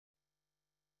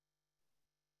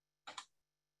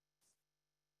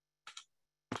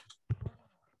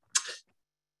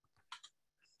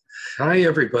Hi,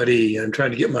 everybody. I'm trying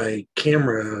to get my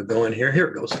camera going here. Here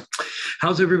it goes.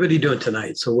 How's everybody doing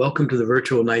tonight? So welcome to the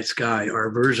virtual night sky, our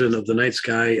version of the night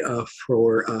sky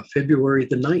for February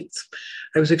the 9th.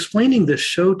 I was explaining this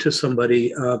show to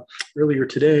somebody earlier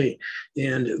today,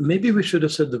 and maybe we should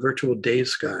have said the virtual day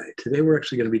sky. Today, we're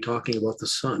actually going to be talking about the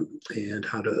sun and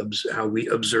how we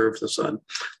observe the sun,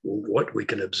 what we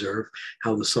can observe,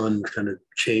 how the sun kind of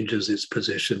changes its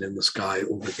position in the sky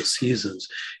over the seasons,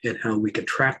 and how we can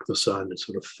track the sun and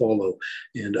sort of follow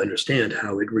and understand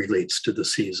how it relates to the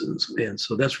seasons. And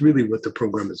so that's really what the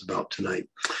program is about tonight.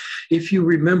 If you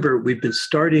remember, we've been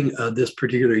starting this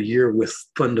particular year with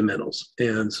fundamentals.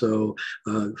 And so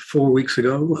 4 weeks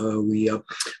ago,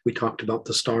 we talked about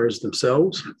the stars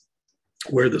themselves,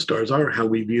 where the stars are, how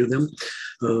we view them.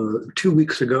 2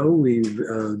 weeks ago, we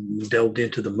delved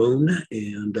into the moon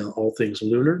and all things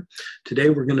lunar. Today,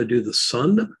 we're going to do the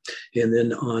sun. And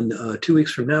then on 2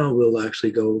 weeks from now, we'll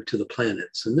actually go to the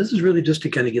planets. And this is really just to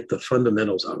kind of get the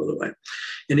fundamentals out of the way.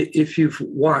 And if you've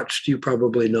watched, you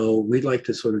probably know we like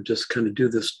to sort of just kind of do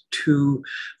this two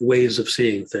ways of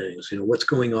seeing things. You know, what's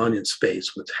going on in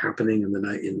space, what's happening in the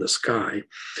night in the sky,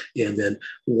 and then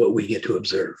what we get to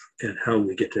observe and how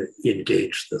we get to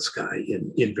engage the sky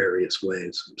in various ways.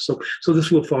 So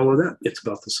this will follow that. It's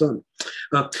about the sun.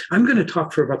 I'm going to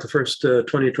talk for about the first 20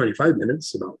 to 25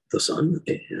 minutes about the sun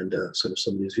and sort of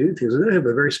some of these views. I have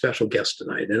a very special guest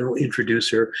tonight, and I'll introduce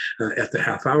her at the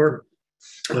half hour.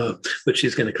 But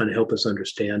she's going to kind of help us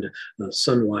understand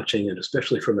sun watching, and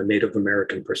especially from a Native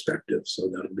American perspective. So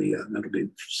that'll be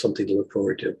something to look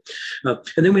forward to.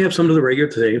 And then we have some of the regular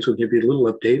things. We'll give you a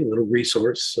little update, a little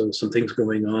resource, some things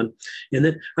going on. And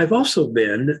then I've also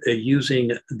been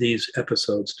using these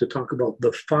episodes to talk about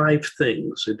the 5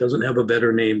 things. It doesn't have a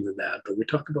better name than that, but we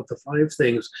talk about the 5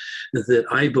 things that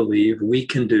I believe we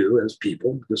can do as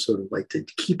people to sort of like to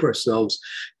keep ourselves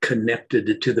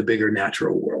connected to the bigger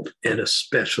natural world, and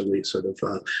especially sort of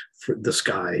for the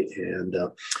sky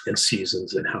and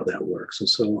seasons and how that works. And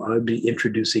so I'll be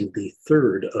introducing the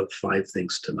 3rd of 5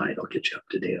 things tonight. I'll get you up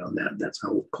to date on that. That's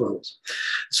how we'll close.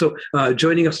 So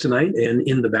joining us tonight and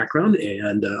in the background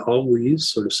and always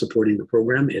sort of supporting the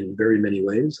program in very many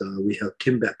ways, we have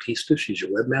Kim Baptista. She's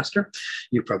your webmaster.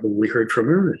 You probably heard from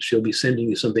her, and she'll be sending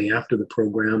you something after the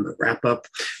program, a wrap up.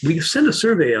 We send a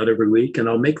survey out every week, and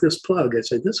I'll make this plug. I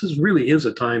say this really is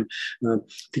a time to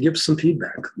give some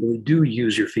feedback. We do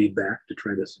use your feedback to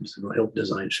try to help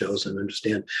design shows and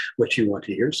understand what you want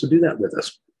to hear. So do that with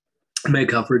us.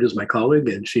 Meg Hufford is my colleague,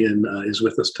 and she is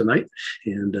with us tonight,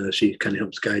 and she kind of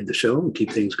helps guide the show and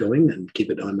keep things going and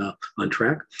keep it on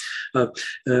track.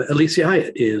 Alicia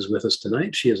Hyatt is with us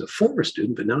tonight. She is a former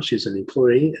student, but now she's an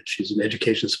employee, and she's an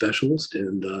education specialist,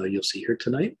 and you'll see her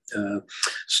tonight.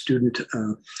 Student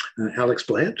Alex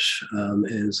Blanche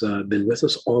has been with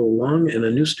us all along, and a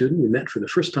new student we met for the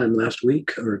first time last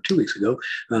week or 2 weeks ago,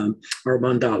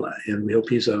 Armandala, and we hope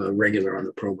he's a regular on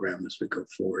the program as we go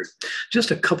forward. Just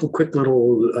a couple quick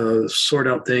little sort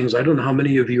out things. I don't know how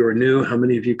many of you are new, how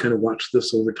many of you kind of watch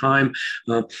this over time,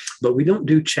 but we don't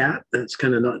do chat. That's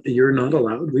kind of you're not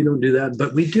allowed. We don't do that,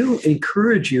 but we do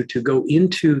encourage you to go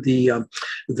into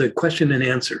the question and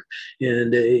answer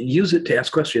and use it to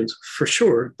ask questions for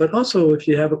sure. But also if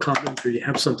you have a comment or you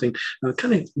have something,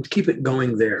 kind of keep it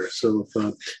going there. So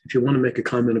if you want to make a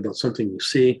comment about something you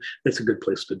see, that's a good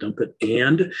place to dump it.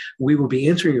 And we will be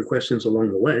answering your questions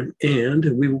along the way,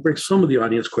 and we will bring some of the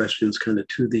audience questions kind of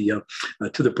to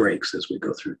the breaks as we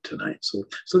go through tonight. So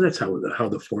that's how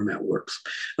the format works.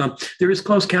 There is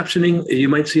closed captioning. You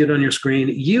might see it on your screen.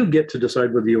 You get to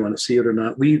decide whether you want to see it or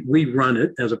not. We run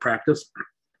it as a practice,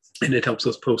 and it helps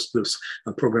us post this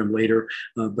program later.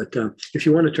 But if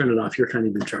you want to turn it off, you're kind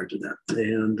of in charge of that.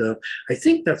 And I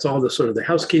think that's all the sort of the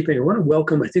housekeeping. I want to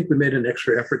welcome, I think we made an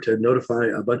extra effort to notify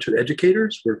a bunch of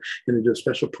educators. We're going to do a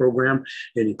special program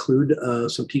and include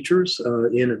some teachers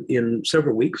in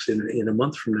several weeks, in a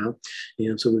month from now.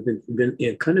 And so we've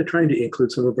been kind of trying to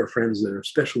include some of our friends that are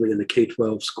especially in the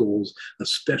K-12 schools,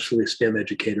 especially STEM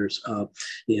educators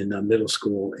in middle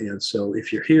school. And so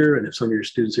if you're here, and if some of your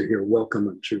students are here, welcome.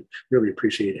 I'm sure really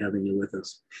appreciate having you with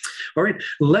us. All right,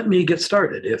 let me get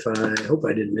started. I hope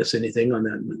I didn't miss anything on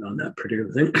that particular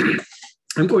thing.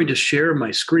 I'm going to share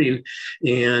my screen,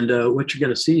 and what you're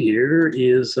going to see here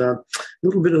is a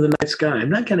little bit of the night sky. I'm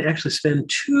not going to actually spend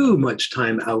too much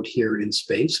time out here in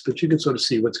space, but you can sort of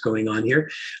see what's going on here.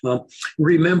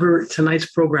 Remember, tonight's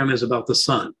program is about the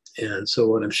sun. And so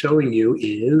what I'm showing you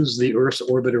is the Earth's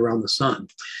orbit around the sun.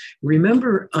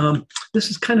 remember, this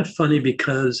is kind of funny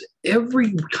because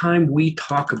every time we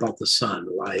talk about the sun,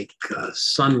 like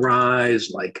sunrise,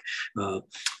 like,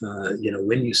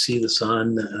 when you see the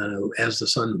sun, as the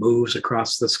sun moves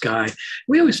across the sky,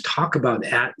 we always talk about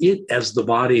it as the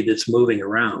body that's moving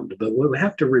around. But what we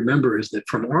have to remember is that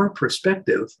from our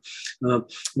perspective,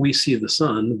 we see the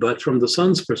sun, but from the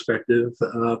sun's perspective,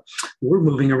 we're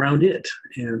moving around it.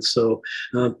 And so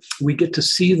we get to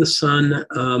see the sun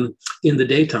in the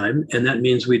daytime, and that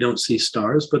means we don't see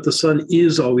stars, but the sun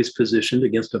is always positioned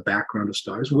against a background of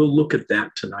stars. We'll look at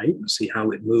that tonight and see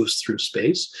how it moves through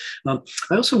space. I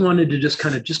also wanted to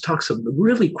just talk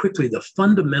really quickly the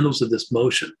fundamentals of this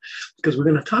motion, because we're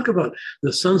going to talk about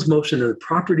the sun's motion and the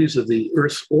properties of the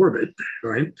Earth's orbit,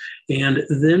 right? And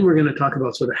then we're going to talk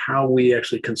about sort of how we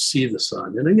actually conceive the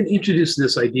sun. And I'm going to introduce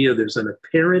this idea. There's an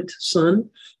apparent sun.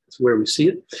 That's where we see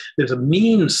it. There's a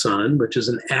mean sun, which is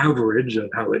an average of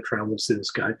how it travels through the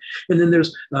sky. And then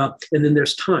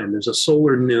there's time. There's a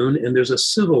solar noon and there's a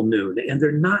civil noon, and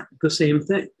they're not the same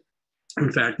thing. In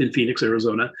fact, in Phoenix,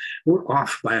 Arizona, we're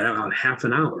off by about half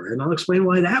an hour, and I'll explain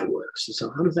why that works.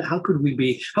 So how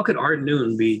could our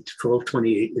noon be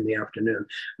 12:28 in the afternoon?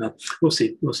 We'll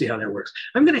see how that works.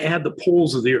 I'm going to add the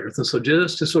poles of the Earth, and so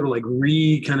just to sort of like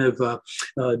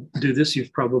do this,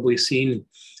 you've probably seen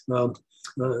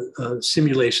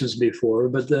simulations before,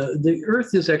 but the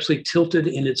Earth is actually tilted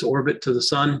in its orbit to the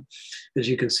sun. As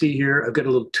you can see here, I've got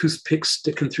a little toothpick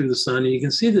sticking through the sun, and you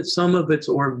can see that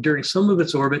during some of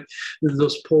its orbit,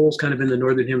 those poles kind of in the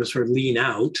northern hemisphere lean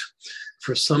out.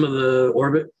 For some of the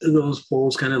orbit, those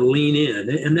poles kind of lean in,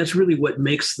 and that's really what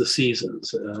makes the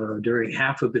seasons. During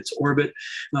half of its orbit,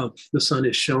 the sun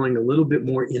is showing a little bit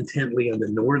more intently on the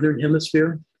northern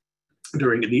hemisphere.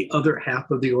 During the other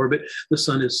half of the orbit, the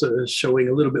sun is showing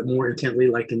a little bit more intently,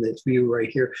 like in this view right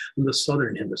here, in the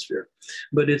southern hemisphere.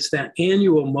 But it's that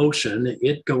annual motion,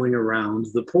 it going around.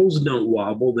 The poles don't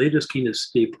wobble. They just kind of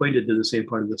stay pointed to the same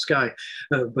part of the sky.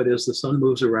 But as the sun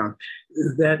moves around,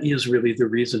 that is really the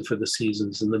reason for the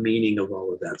seasons and the meaning of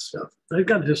all of that stuff. I've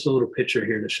got just a little picture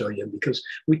here to show you, because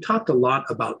we talked a lot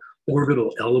about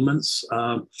orbital elements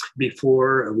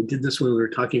before. We did this when we were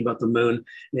talking about the moon,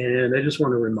 and I just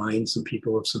want to remind some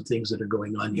people of some things that are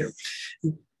going on here.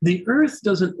 The Earth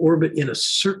doesn't orbit in a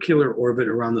circular orbit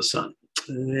around the sun,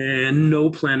 and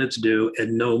no planets do,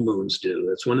 and no moons do.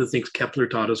 That's one of the things Kepler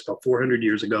taught us about 400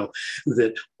 years ago,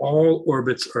 that all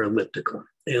orbits are elliptical.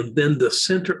 And then the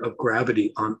center of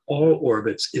gravity on all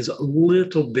orbits is a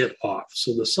little bit off.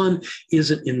 So the sun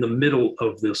isn't in the middle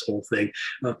of this whole thing.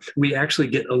 We actually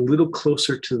get a little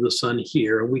closer to the sun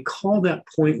here. We call that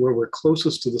point where we're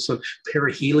closest to the sun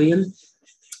perihelion,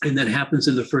 and that happens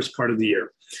in the first part of the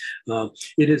year.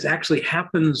 It actually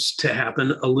happens to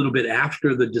happen a little bit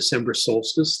after the December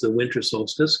solstice, the winter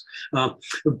solstice,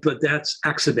 but that's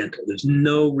accidental. There's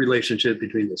no relationship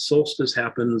between the solstice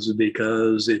happens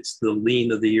because it's the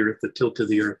lean of the Earth, the tilt of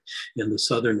the Earth, and the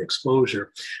southern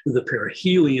exposure. The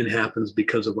perihelion happens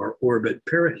because of our orbit.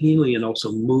 Perihelion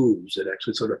also moves. It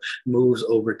actually sort of moves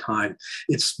over time.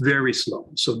 It's very slow.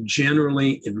 So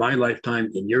generally, in my lifetime,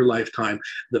 in your lifetime,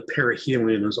 the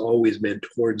perihelion has always been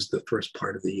towards the first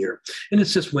part of the year. And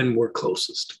it's just when we're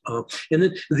closest. And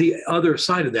then the other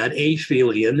side of that,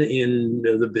 aphelion, in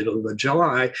the middle of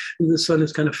July, the sun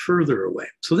is kind of further away.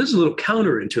 So this is a little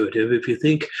counterintuitive. If you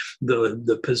think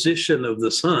the position of the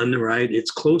sun, right,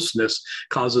 its closeness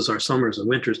causes our summers and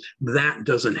winters, that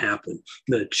doesn't happen.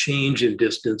 The change in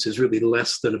distance is really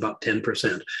less than about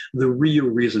 10%. The real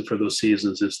reason for those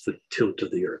seasons is the tilt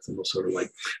of the Earth, and we'll sort of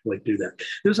like do that.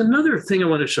 There's another thing I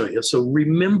want to show you. So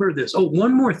remember this. Oh,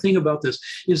 one more thing about this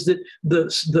is that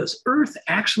the Earth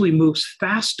actually moves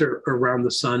faster around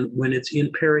the sun when it's in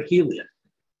perihelion.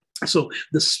 So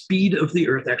the speed of the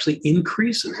Earth actually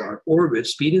increases. Our orbit,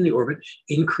 speed in the orbit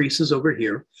increases over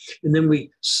here, and then we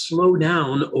slow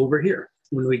down over here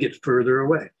when we get further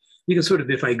away. You can sort of,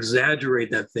 if I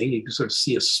exaggerate that thing, you can sort of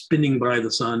see us spinning by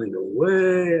the sun and go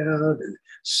way out and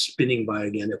spinning by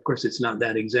again. Of course, it's not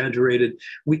that exaggerated.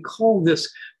 We call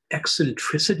this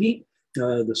eccentricity.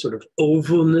 The sort of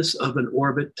ovalness of an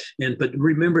orbit. But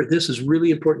remember, this is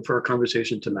really important for our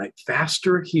conversation tonight.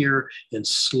 Faster here and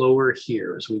slower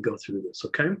here as we go through this,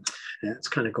 okay? That's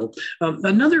kind of cool.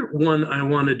 Another one I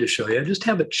wanted to show you, I just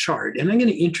have a chart, and I'm going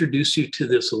to introduce you to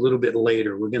this a little bit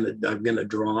later. I'm going to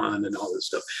draw on and all this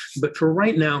stuff. But for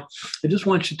right now, I just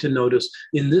want you to notice,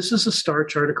 and this is a star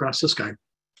chart across the sky.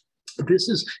 This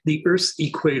is the Earth's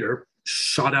equator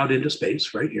shot out into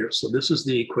space right here. So this is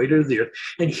the equator of the Earth.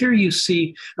 And here you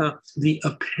see the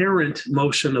apparent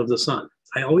motion of the sun.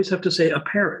 I always have to say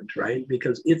apparent, right?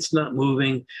 Because it's not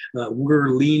moving. We're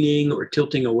leaning or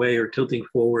tilting away or tilting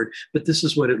forward, but this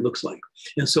is what it looks like.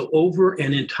 And so over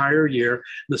an entire year,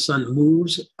 the sun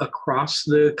moves across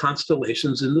the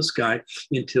constellations in the sky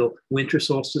until winter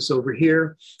solstice over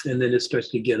here. And then it starts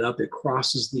to get up. It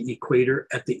crosses the equator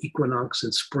at the equinox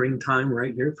in springtime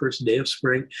right here, first day of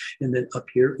spring. And then up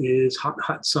here is hot,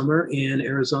 hot summer in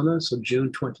Arizona. So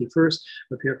June 21st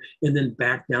up here, and then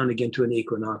back down again to an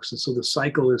equinox. And so the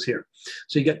cycle is here.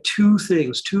 So you got two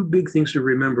big things to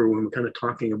remember when we're kind of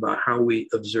talking about how we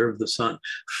observe the sun.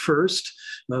 First,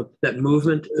 that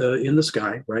movement in the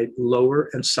sky, right? Lower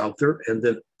and souther, and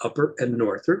then upper and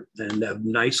norther, and a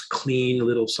nice clean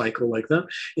little cycle like that.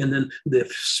 And then the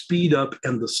speed up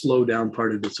and the slow down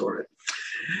part of its orbit.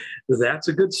 That's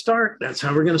a good start. That's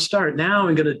how we're going to start. Now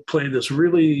I'm going to play this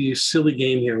really silly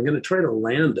game here. I'm going to try to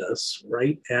land us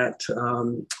right at,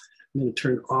 I'm going to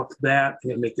turn off that. I'm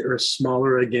going to make the Earth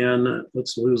smaller again.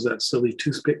 Let's lose that silly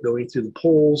toothpick going through the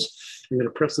poles. I'm going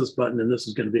to press this button, and this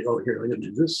is going to be, oh, here, I'm going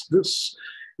to do this,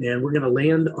 and we're going to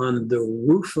land on the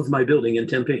roof of my building in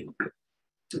Tempe.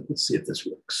 Let's see if this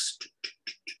works.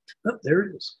 Oh, there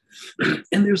it is.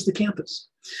 And there's the campus.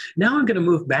 Now I'm going to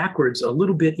move backwards a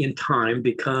little bit in time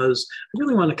because I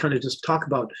really want to kind of just talk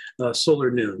about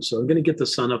solar noon. So I'm going to get the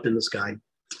sun up in the sky.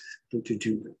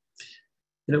 You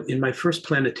know, in my first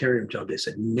planetarium job, they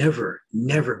said, never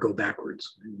go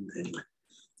backwards. Anyway,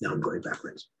 now I'm going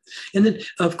backwards. And then,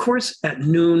 of course, at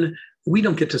noon, we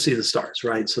don't get to see the stars,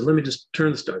 right? So let me just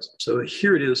turn the stars up. So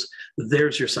here it is.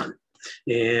 There's your sun.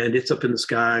 And it's up in the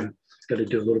sky. Got to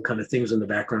do a little kind of things in the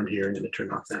background here. I'm going to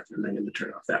turn off that, and I'm going to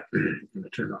turn off that. I'm going to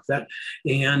turn off that.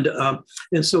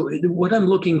 And so what I'm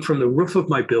looking from the roof of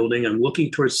my building, I'm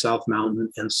looking towards South Mountain,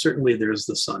 and certainly there's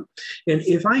the sun. And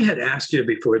if I had asked you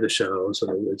before the show,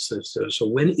 so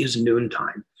when is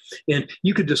noontime? And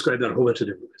you could describe that a whole bunch of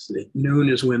different ways. Noon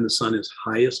is when the sun is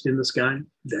highest in the sky.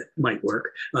 That might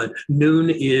work. Noon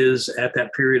is at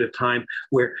that period of time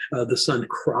where the sun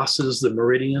crosses the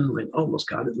meridian. Like, almost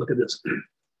got it. Look at this.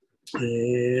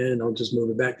 And I'll just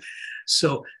move it back.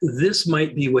 So this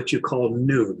might be what you call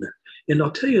noon. And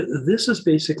I'll tell you, this is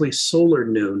basically solar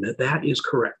noon. That is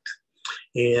correct.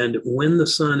 And when the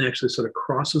sun actually sort of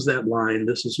crosses that line,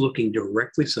 this is looking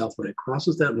directly south. When it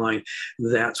crosses that line,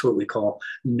 that's what we call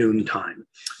noontime.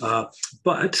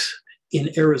 But in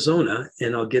Arizona,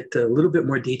 and I'll get a little bit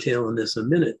more detail on this in a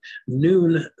minute,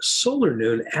 noon, solar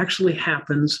noon actually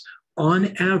happens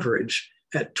on average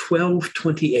at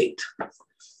 12:28.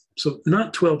 So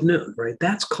not 12 noon, right?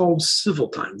 That's called civil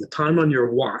time, the time on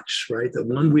your watch, right? The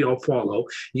one we all follow.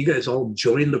 You guys all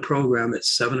join the program at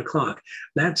 7 o'clock.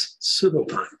 That's civil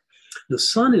time. The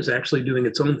sun is actually doing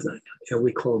its own thing, and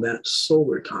we call that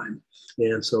solar time.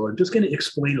 And so I'm just going to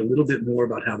explain a little bit more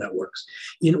about how that works.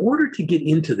 In order to get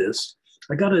into this,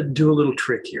 I got to do a little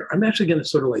trick here. I'm actually going to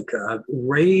sort of like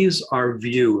raise our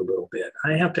view a little bit.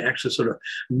 I have to actually sort of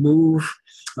move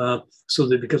so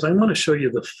that, because I want to show you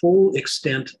the full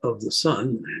extent of the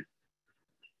sun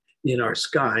in our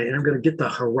sky. And I'm going to get the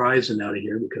horizon out of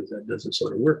here because that doesn't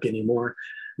sort of work anymore.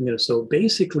 So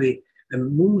basically,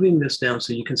 I'm moving this down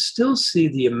so you can still see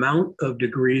the amount of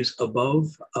degrees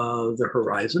above the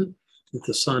horizon that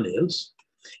the sun is.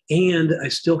 And I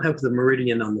still have the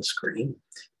meridian on the screen.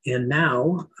 And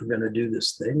now I'm going to do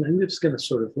this thing. I'm just going to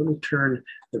sort of, let me turn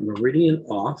the meridian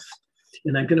off,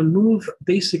 and I'm going to move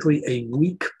basically a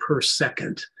week per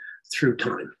second through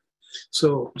time.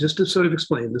 So just to sort of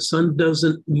explain, the sun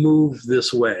doesn't move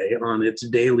this way on its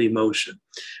daily motion.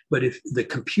 But if the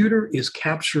computer is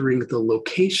capturing the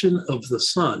location of the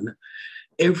sun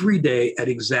every day at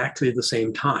exactly the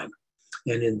same time.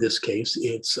 And in this case,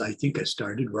 I think I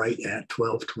started right at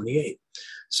 12:28.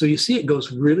 So you see it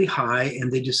goes really high,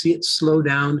 and then you see it slow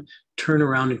down, turn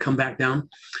around, and come back down.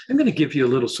 I'm going to give you a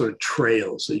little sort of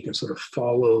trail so you can sort of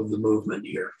follow the movement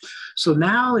here. So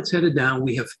now it's headed down.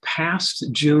 We have passed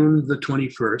June the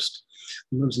 21st.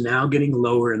 The moon's now getting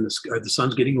lower in the sky, the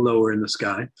sun's getting lower in the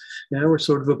sky. Now we're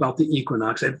sort of about the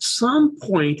equinox. At some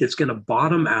point, it's going to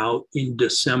bottom out in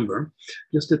December,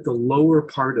 just at the lower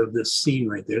part of this scene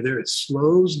right there. There it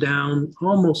slows down,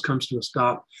 almost comes to a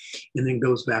stop, and then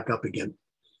goes back up again.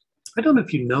 I don't know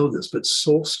if you know this, but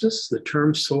solstice, the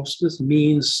term solstice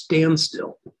means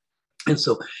standstill. And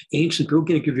so ancient people, we're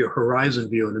going to give you a horizon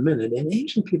view in a minute, and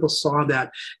ancient people saw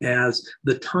that as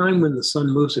the time when the sun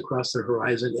moves across the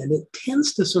horizon, and it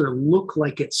tends to sort of look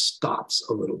like it stops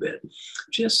a little bit,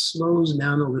 just slows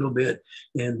down a little bit,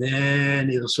 and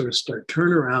then it'll sort of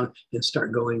turn around and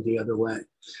start going the other way.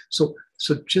 So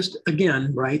just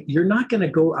again, right, you're not going to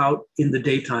go out in the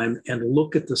daytime and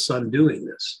look at the sun doing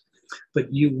this.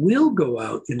 But you will go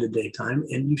out in the daytime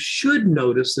and you should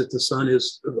notice that the sun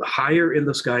is higher in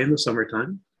the sky in the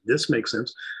summertime. This makes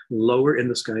sense. Lower in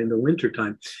the sky in the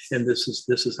wintertime. And this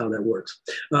is how that works.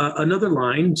 Another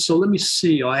line. So let me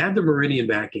see. I'll add the meridian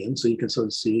back in so you can sort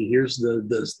of see. Here's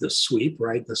the sweep,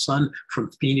 right? The sun from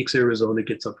Phoenix, Arizona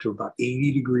gets up to about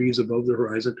 80 degrees above the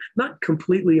horizon. Not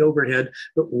completely overhead,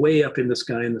 but way up in the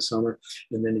sky in the summer.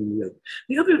 And then in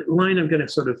the other line I'm going to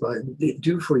sort of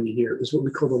do for you here is what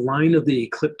we call the line of the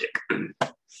ecliptic.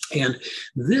 And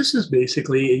this is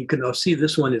basically, you can now see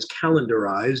this one is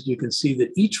calendarized. You can see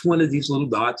that each one of these little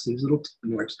dots, these little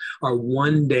marks, are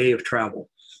 1 day of travel.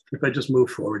 If I just move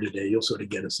forward today, you'll sort of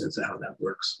get a sense of how that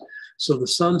works. So the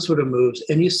sun sort of moves,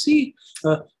 and you see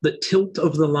the tilt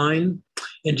of the line.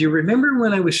 And do you remember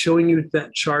when I was showing you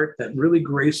that chart, that really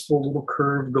graceful little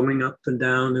curve going up and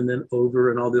down and then over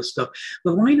and all this stuff?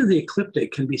 The line of the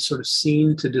ecliptic can be sort of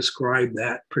seen to describe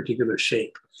that particular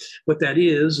shape. What that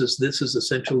is this is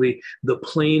essentially the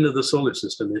plane of the solar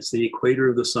system. It's the equator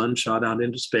of the sun shot out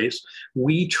into space.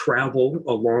 We travel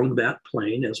along that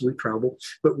plane as we travel,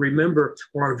 but remember,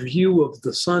 our view of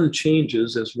the sun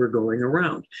changes as we're going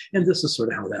around. And this is sort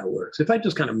of how that works. If I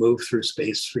just kind of move through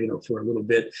space for a little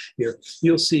bit here,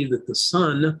 you'll see that the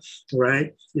sun,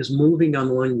 right, is moving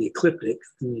along the ecliptic.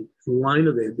 The line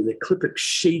of the ecliptic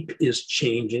shape is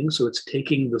changing, so it's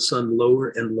taking the sun lower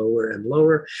and lower and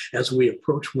lower as we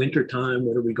approach winter time.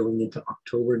 What are we going into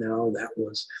October now? That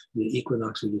was the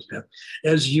equinox we just had.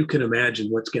 As you can imagine,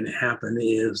 what's going to happen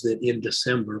is that in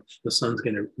December the sun's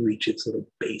going to reach its little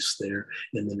base there,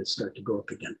 and then it start to go up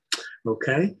again.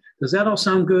 Okay, does that all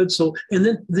sound good? So, and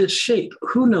then this shape,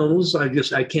 who knows?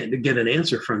 I can't get an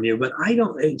answer from you, but I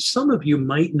don't. Some of you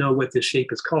might know what this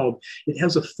shape is called. It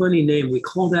has a funny name. We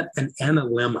call that an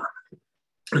analemma.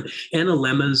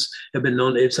 Analemmas have been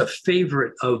known, it's a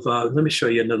favorite of, let me show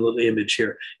you another little image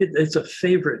here. It's a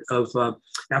favorite of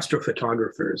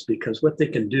astrophotographers, because what they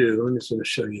can do, let me sort of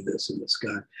show you this in the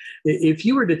sky. If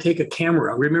you were to take a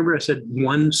camera, remember I said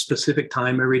one specific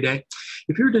time every day?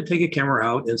 If you were to take a camera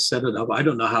out and set it up, I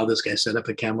don't know how this guy set up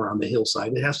a camera on the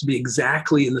hillside. It has to be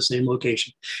exactly in the same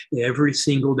location every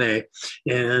single day.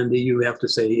 And you have to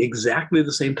say exactly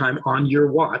the same time on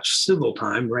your watch, civil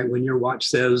time, right? When your watch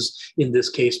says, in this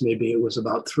case, maybe it was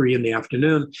about 3 in the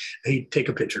afternoon, he'd take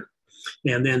a picture.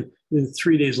 And then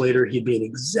 3 days later, he'd be in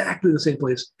exactly the same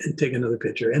place and take another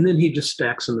picture. And then he just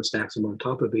stacks them and stacks them on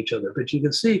top of each other. But you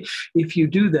can see, if you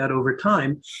do that over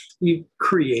time, you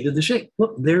created the shape.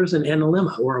 Look, there's an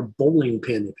analemma, or a bowling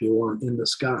pin, if you want, in the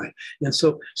sky. And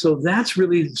so that's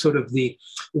really sort of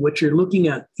what you're looking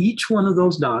at. Each one of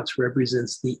those dots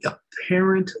represents the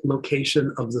apparent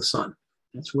location of the sun.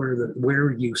 That's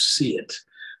where you see it.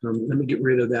 Let me get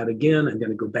rid of that again. I'm going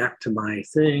to go back to my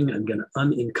thing. I'm going to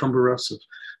unencumber us of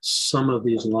some of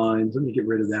these lines. Let me get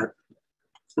rid of that.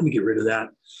 I'm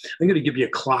going to give you a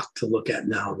clock to look at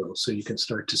now, though, so you can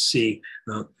start to see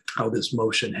how this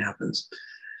motion happens.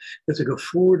 As I go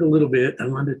forward a little bit, I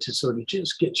wanted to sort of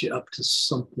just get you up to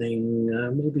something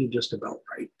maybe just about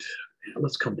right. Yeah,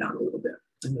 let's come down a little bit.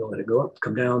 I'm going to let it go up,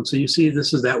 come down. So you see,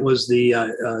 that was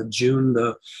the June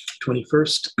the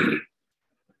 21st.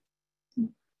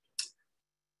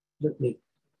 Let me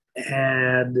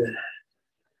add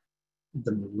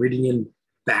the meridian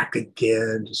back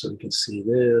again, just so we can see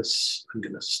this. I'm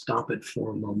going to stop it for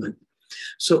a moment.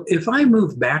 So if I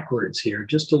move backwards here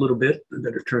just a little bit, I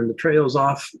better turn the trails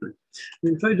off.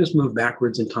 If I just move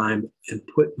backwards in time and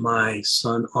put my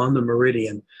sun on the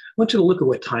meridian, I want you to look at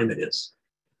what time it is.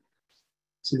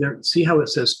 See there? See how it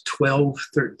says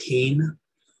 12:13?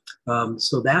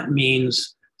 So that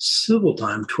means civil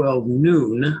time, 12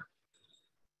 noon.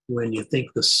 When you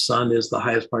think the sun is the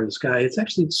highest part of the sky, it's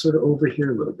actually sort of over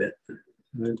here a little bit.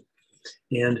 Right?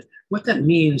 And what that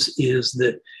means is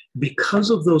that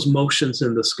because of those motions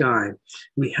in the sky,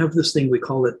 we have this thing, we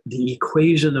call it the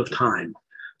equation of time.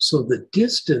 So the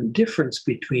difference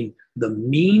between the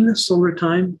mean solar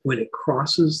time when it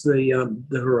crosses the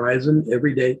horizon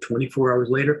every day, 24 hours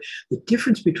later, the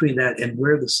difference between that and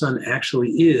where the sun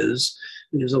actually is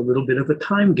a little bit of a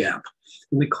time gap.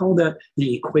 We call that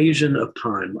the equation of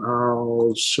time.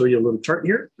 I'll show you a little chart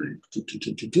here.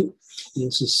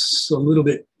 This is a little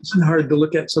bit hard to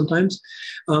look at sometimes.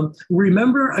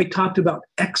 Remember, I talked about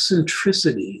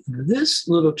eccentricity. This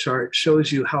little chart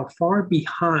shows you how far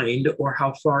behind or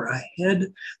how far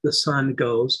ahead the sun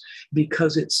goes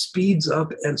because it speeds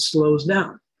up and slows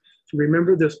down.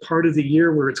 Remember, there's part of the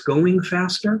year where it's going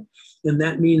faster, and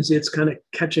that means it's kind of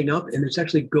catching up, and it's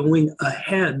actually going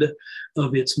ahead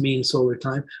of its mean solar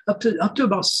time up to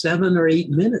about 7 or 8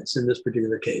 minutes in this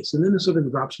particular case. And then it sort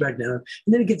of drops back down,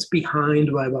 and then it gets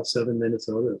behind by about 7 minutes.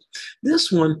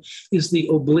 This one is the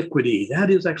obliquity. That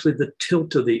is actually the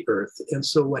tilt of the Earth. And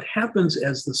so what happens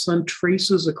as the sun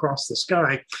traces across the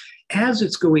sky, as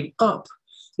it's going up,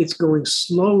 it's going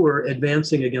slower,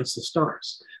 advancing against the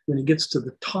stars. When it gets to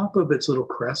the top of its little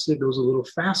crest, it goes a little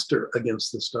faster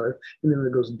against the stars. And then when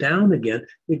it goes down again,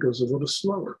 it goes a little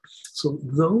slower. So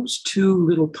those two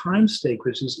little time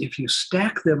sequences, if you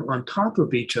stack them on top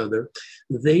of each other,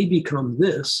 they become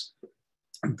this.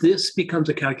 This becomes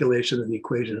a calculation of the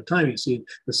equation of time. You see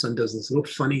the sun does this little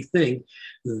funny thing.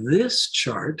 This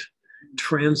chart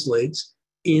translates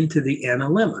into the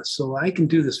analemma. So I can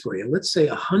do this for you. Let's say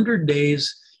 100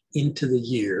 days into the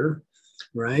year,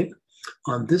 right?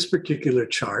 On this particular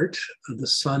chart, the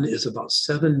sun is about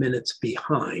 7 minutes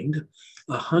behind.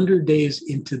 100 days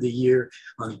into the year,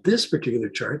 on this particular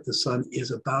chart, the sun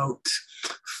is about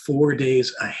 4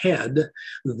 days ahead.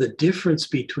 The difference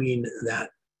between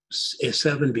that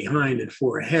 7 behind and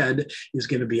 4 ahead is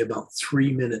going to be about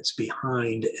 3 minutes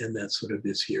behind, and that's what it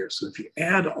is here. So if you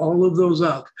add all of those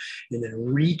up and then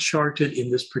rechart it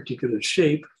in this particular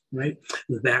shape, right,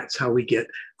 that's how we get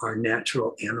our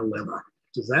natural analemma.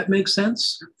 Does that make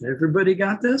sense? Everybody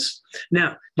got this?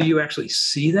 Now, do you actually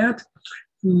see that?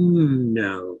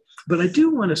 No. But I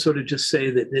do want to sort of just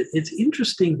say that it's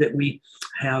interesting that we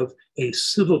have a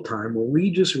civil time where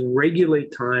we just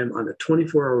regulate time on a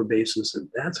 24-hour basis, and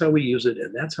that's how we use it,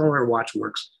 and that's how our watch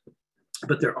works.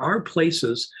 But there are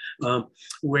places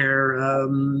where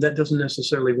that doesn't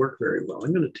necessarily work very well.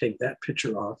 I'm going to take that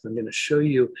picture off. I'm going to show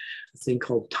you a thing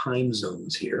called time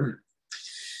zones here.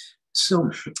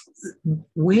 So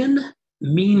when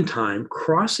meantime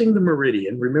crossing the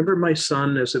meridian, remember my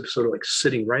sun is sort of like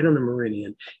sitting right on the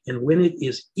meridian, and when it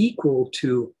is equal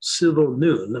to civil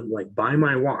noon, like by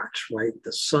my watch, right,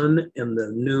 the sun and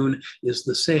the noon is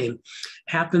the same,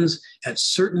 happens at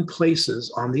certain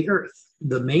places on the Earth.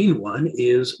 The main one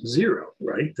is 0,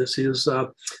 right? This is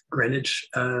Greenwich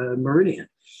meridian.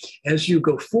 As you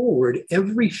go forward,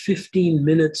 every 15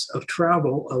 minutes of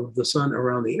travel of the sun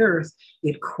around the Earth,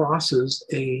 it crosses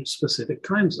a specific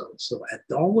time zone. So at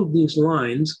all of these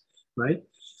lines, right,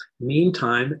 mean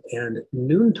time and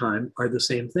noon time are the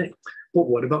same thing. But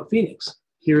what about Phoenix?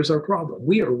 Here's our problem.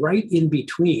 We are right in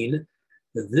between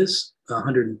this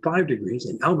 105 degrees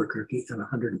in Albuquerque and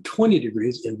 120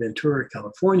 degrees in Ventura,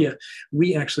 California.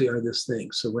 We actually are this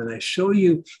thing. So when I show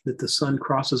you that the sun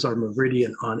crosses our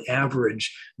meridian on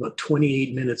average about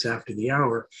 28 minutes after the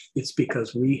hour, it's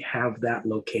because we have that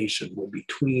location. We're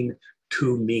between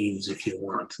two means, if you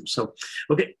want. So,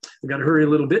 okay, I got to hurry a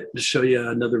little bit to show you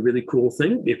another really cool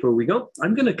thing before we go.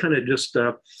 I'm going to kind of just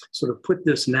sort of put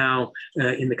this now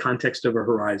in the context of a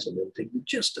horizon. It'll take me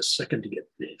just a second to get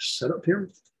this set up here.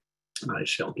 I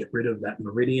shall get rid of that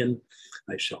meridian.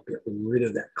 I shall get rid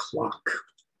of that clock.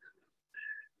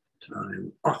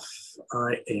 Time off.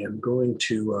 I am going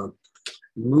to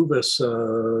move us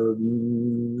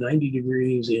 90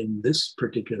 degrees in this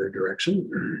particular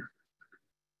direction.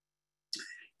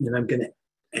 And I'm going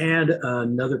to add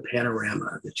another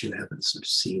panorama that you haven't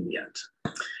seen yet.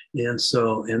 And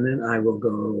so, and then I will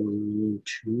go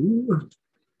to,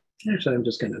 actually, I'm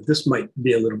just going to, this might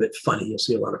be a little bit funny. You'll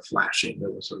see a lot of flashing,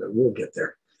 so that we'll get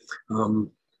there.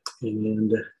 And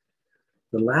the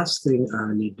last thing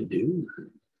I need to do,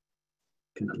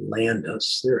 kind of land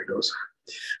us, there it goes.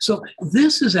 So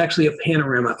this is actually a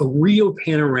panorama, a real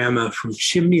panorama from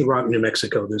Chimney Rock, New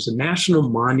Mexico. There's a national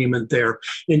monument there,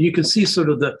 and you can see sort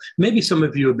of the, maybe some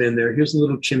of you have been there. Here's a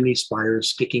little chimney spire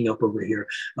sticking up over here.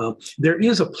 There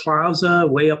is a plaza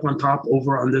way up on top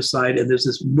over on this side, and there's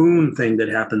this moon thing that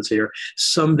happens here.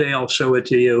 Someday I'll show it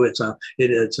to you. It's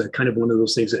a kind of one of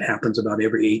those things that happens about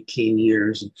every 18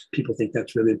 years, and people think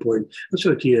that's really important. I'll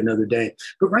show it to you another day.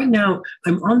 But right now,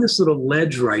 I'm on this little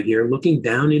ledge right here, looking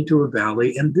down into a valley.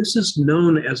 And this is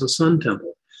known as a sun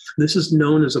temple. This is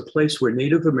known as a place where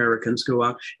Native Americans go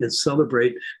out and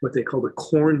celebrate what they call the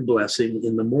corn blessing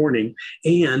in the morning,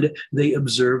 and they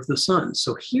observe the sun.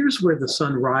 So here's where the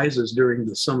sun rises during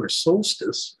the summer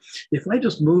solstice. If I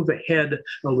just move ahead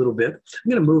a little bit,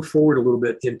 I'm going to move forward a little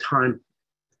bit in time.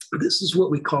 This is what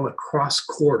we call a cross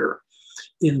quarter.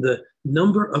 In the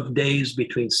number of days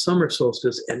between summer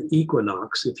solstice and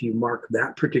equinox, if you mark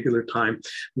that particular time,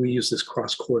 we use this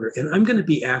cross quarter. And I'm going to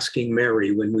be asking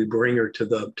Mary when we bring her to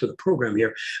the program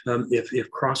here,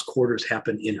 if cross quarters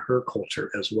happen in her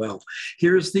culture as well.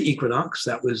 Here's the equinox.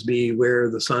 That was be where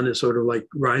the sun is sort of like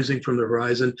rising from the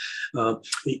horizon.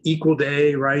 Equal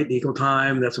day, right? Equal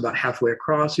time. That's about halfway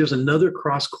across. Here's another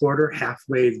cross quarter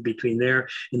halfway between there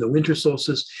in the winter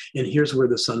solstice. And here's where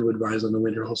the sun would rise on the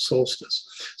winter solstice.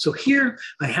 So here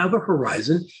I have a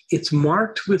horizon. It's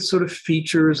marked with sort of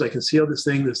features. I can see all this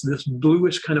thing, this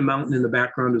bluish kind of mountain in the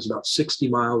background is about 60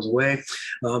 miles away.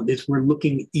 We're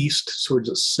looking east towards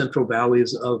the central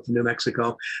valleys of New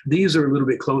Mexico. These are a little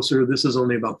bit closer. This is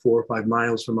only about 4 or 5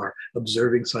 miles from our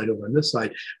observing site over on this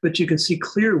side. But you can see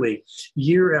clearly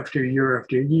year after year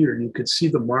after year, you could see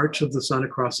the march of the sun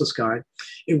across the sky.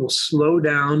 It will slow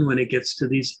down when it gets to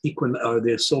these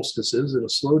the solstices. It'll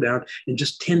slow down and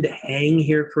just tend to hang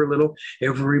here for a little,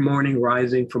 every morning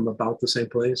rising from about the same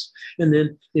place. And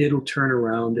then it'll turn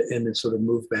around and then sort of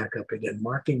move back up again,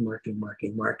 marking, marking,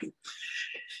 marking, marking.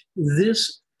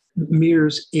 This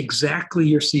mirrors exactly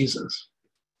your seasons.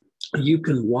 You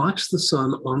can watch the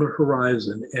sun on a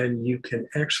horizon and you can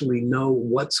actually know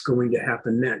what's going to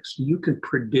happen next. You can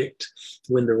predict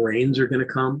when the rains are going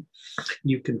to come.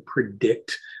 You can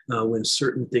predict when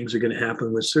certain things are going to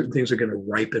happen, when certain things are going to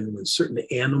ripen, when certain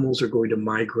animals are going to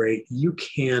migrate. You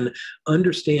can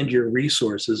understand your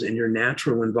resources and your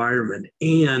natural environment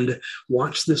and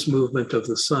watch this movement of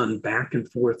the sun back and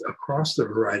forth across the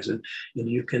horizon. And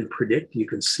you can predict, you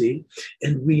can see.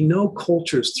 And we know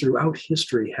cultures throughout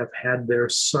history have had their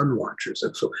sun watchers.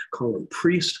 And so call them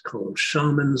priests, call them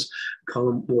shamans, call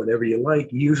them whatever you like,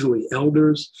 usually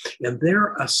elders. And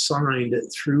they're assigned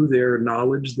through their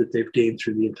knowledge that they've gained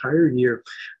through the entire year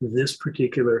this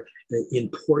particular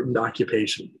important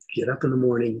occupation. Get up in the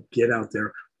morning, get out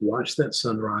there, watch that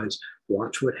sunrise,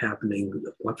 watch what's happening,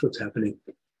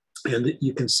 and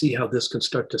you can see how this can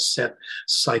start to set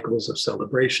cycles of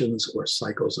celebrations or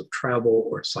cycles of travel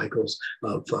or cycles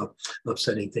of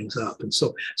setting things up. And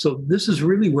so this is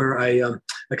really where I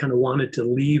kind of wanted to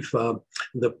leave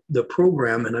the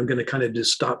program, and I'm going to kind of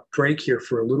just stop break here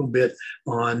for a little bit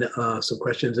on some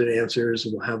questions and answers.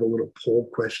 We'll have a little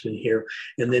poll question here.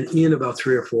 And then in about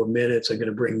 3 or 4 minutes, I'm going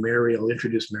to bring Mary. I'll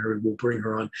introduce Mary. We'll bring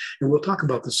her on, and we'll talk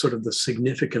about the sort of the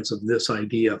significance of this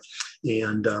idea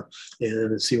and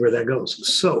see where that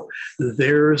goes. So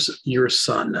there's your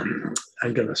sun.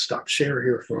 I'm going to stop share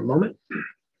here for a moment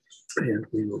and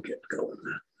we will get going.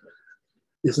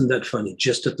 Isn't that funny?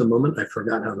 Just at the moment, I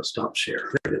forgot how to stop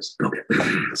share. There it is. Okay.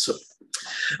 So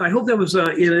I hope that was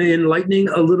enlightening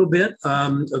a little bit,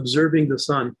 observing the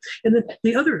sun. And then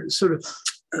the other sort of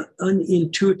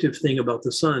unintuitive thing about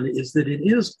the sun is that it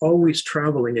is always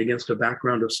traveling against a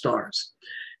background of stars.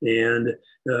 And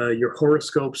your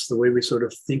horoscopes, the way we sort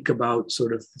of think about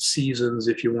sort of seasons,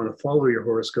 if you want to follow your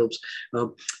horoscopes,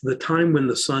 the time when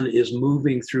the sun is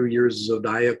moving through your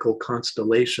zodiacal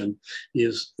constellation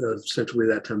is essentially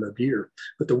that time of year.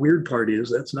 But the weird part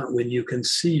is that's not when you can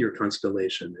see your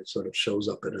constellation. It sort of shows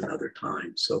up at another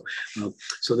time. So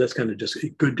that's kind of just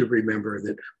good to remember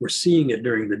that we're seeing it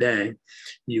during the day.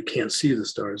 You can't see the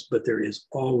stars, but there is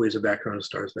always a background of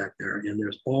stars back there. And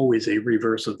there's always a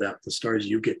reverse of that, the stars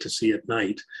you get to see at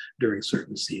night during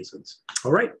certain seasons.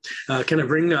 All right. Can I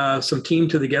bring some team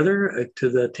together to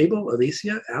the table?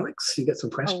 Alicia, Alex, you got some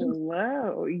questions?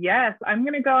 Hello. Yes, I'm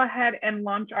going to go ahead and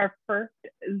launch our first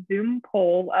Zoom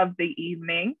poll of the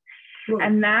evening. Cool.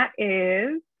 And that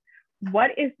is,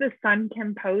 what is the sun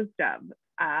composed of?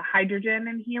 Hydrogen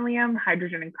and helium,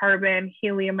 hydrogen and carbon,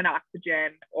 helium and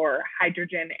oxygen, or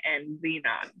hydrogen and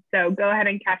xenon? So go ahead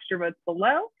and cast your votes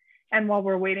below. And while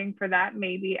we're waiting for that,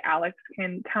 maybe Alex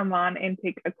can come on and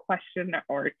take a question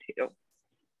or two.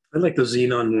 I like the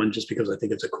xenon one just because I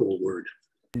think it's a cool word.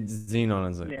 Xenon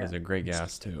is a great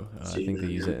gas too. I think they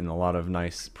use it in a lot of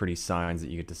nice, pretty signs that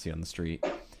you get to see on the street.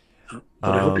 But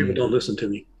I hope people don't listen to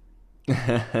me.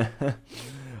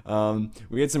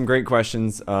 We had some great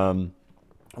questions.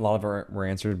 A lot of them were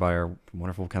answered by our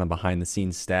wonderful kind of behind the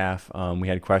scenes staff. We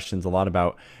had questions a lot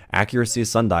about accuracy of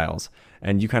sundials.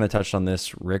 And you kind of touched on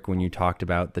this, Rick, when you talked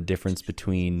about the difference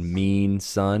between mean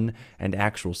sun and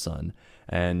actual sun.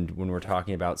 And when we're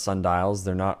talking about sundials,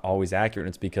 they're not always accurate.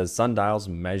 It's because sundials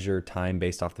measure time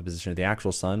based off the position of the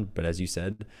actual sun. But as you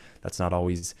said, that's not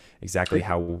always exactly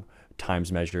how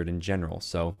time's measured in general.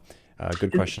 So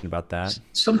Good question about that.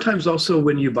 Sometimes also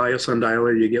when you buy a sundial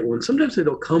or you get one, sometimes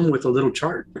it'll come with a little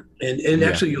chart. And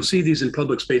actually you'll see these in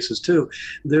public spaces too.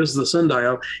 There's the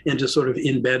sundial, and just sort of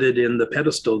embedded in the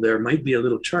pedestal there might be a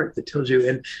little chart that tells you.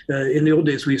 And in the old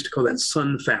days, we used to call that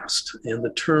sun fast. And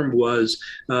the term was,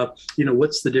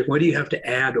 what's the difference? What do you have to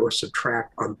add or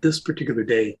subtract on this particular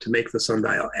day to make the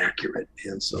sundial accurate?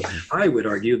 And so I would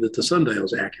argue that the sundial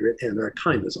is accurate and our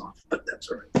time is off, but that's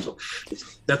all right. So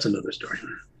that's another story.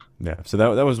 Yeah, so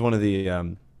that was one of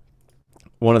the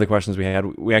questions we had.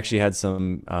 We actually had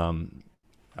some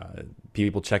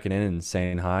people checking in and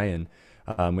saying hi, and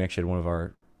we actually had one of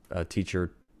our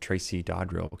teacher, Tracy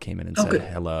Dodrill, came in and said good.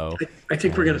 hello. I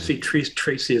think we're going to see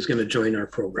Tracy is going to join our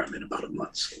program in about a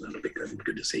month, so that'll be good.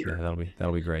 Good to see her. Yeah,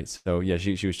 that'll be great. So yeah,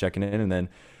 she was checking in, and then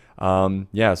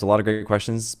it's a lot of great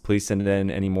questions. Please send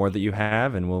in any more that you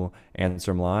have, and we'll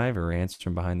answer them live or answer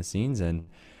them behind the scenes. And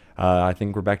I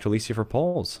think we're back to Alicia for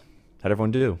polls. How'd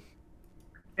everyone do?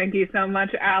 Thank you so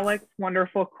much, Alex.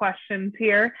 Wonderful questions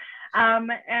here.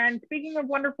 And speaking of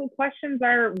wonderful questions,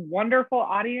 our wonderful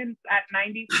audience at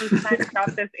 90%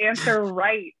 got this answer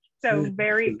right. So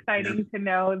very exciting to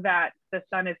know that the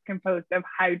sun is composed of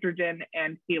hydrogen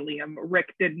and helium.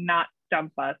 Rick did not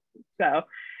stump us. So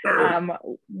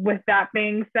with that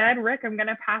being said, Rick, I'm going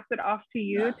to pass it off to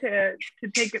you to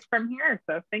take it from here.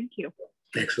 So thank you.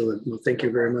 Excellent. Well, thank you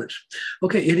very much.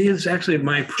 Okay, it is actually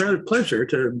my pleasure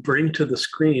to bring to the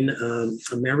screen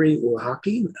Mary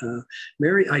Oaxaca.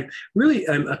 Mary,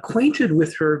 I'm acquainted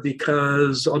with her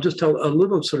because I'll just tell a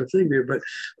little sort of thing here, but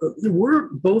we're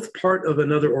both part of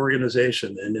another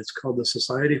organization, and it's called the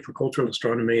Society for Cultural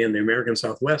Astronomy in the American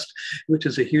Southwest, which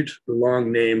is a huge, long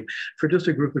name for just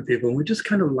a group of people. And we just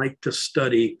kind of like to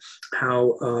study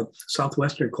how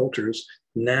Southwestern cultures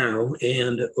now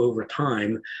and over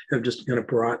time have just kind of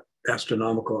brought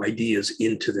astronomical ideas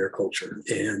into their culture.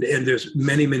 And there's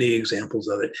many, many examples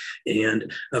of it.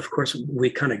 And of course, we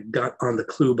kind of got on the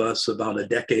clue bus about a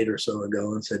decade or so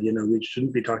ago and said, we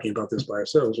shouldn't be talking about this by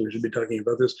ourselves. We should be talking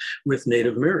about this with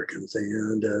Native Americans.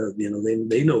 And,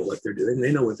 they know what they're doing.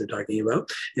 They know what they're talking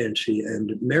about. And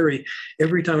Mary,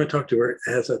 every time I talk to her,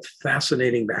 has a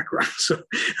fascinating background. So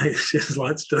she has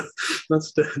lots to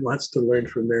learn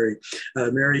from Mary.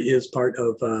 Mary is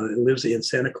lives in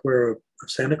Santa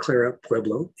Clara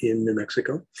Pueblo in New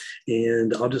Mexico,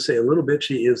 and I'll just say a little bit.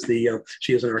 She is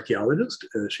an archaeologist.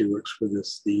 She works for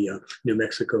the New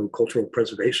Mexico Cultural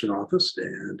Preservation Office,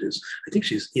 and I think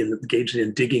she's engaged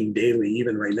in digging daily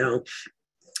even right now.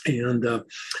 And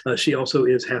she also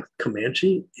is half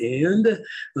Comanche, and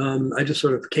I just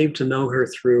sort of came to know her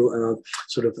through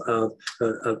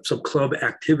some club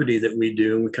activity that we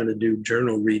do. And we kind of do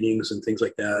journal readings and things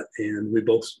like that, and we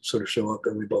both sort of show up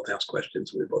and we both ask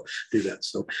questions. We both do that.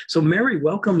 So Mary,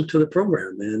 welcome to the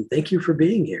program, and thank you for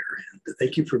being here, and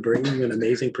thank you for bringing an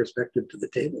amazing perspective to the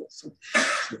table. So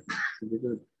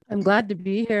I'm glad to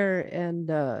be here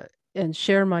and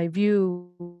share my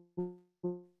view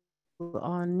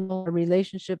on our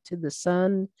relationship to the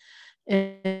sun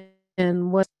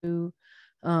and what to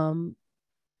I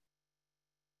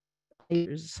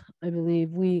believe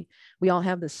we all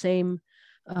have the same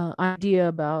idea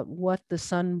about what the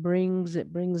sun brings.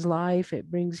 It brings life, it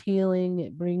brings healing,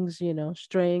 it brings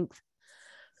strength.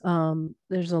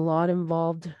 There's a lot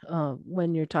involved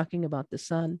when you're talking about the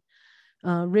sun.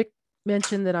 Rick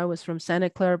mentioned that I was from Santa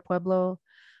Clara Pueblo.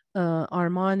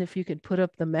 Armand, if you could put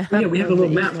up the map. Yeah, we have a little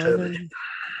map.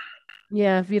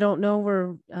 Yeah, if you don't know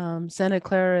where Santa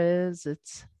Clara is,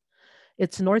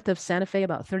 it's north of Santa Fe,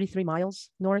 about 33 miles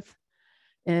north.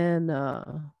 And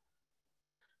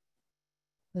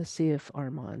let's see if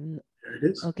Armand. There it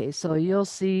is. Okay, so you'll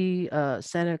see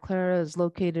Santa Clara is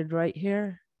located right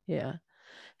here. Yeah,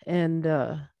 and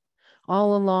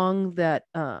all along that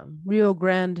Rio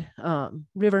Grande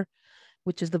River,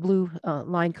 which is the blue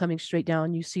line coming straight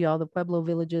down. You see all the Pueblo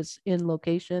villages in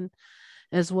location,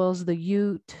 as well as the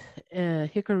Ute,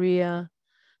 Jicarilla,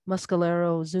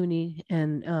 Mescalero, Zuni,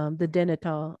 and the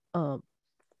Deneta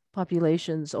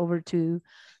populations over to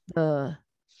the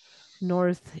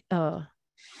northwest.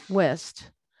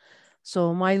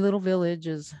 So my little village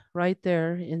is right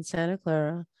there in Santa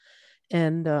Clara.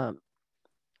 And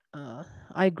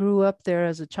I grew up there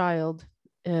as a child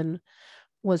and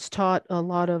was taught a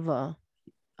lot of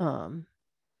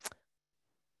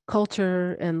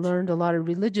culture and learned a lot of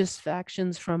religious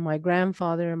factions from my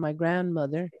grandfather and my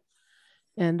grandmother,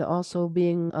 and also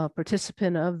being a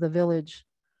participant of the village.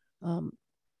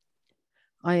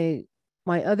 My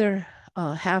other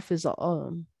half is,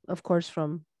 of course,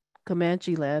 from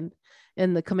Comanche land,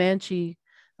 and the Comanche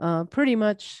pretty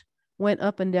much went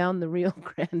up and down the Rio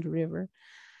Grande River.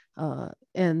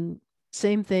 And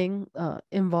same thing,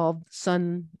 involved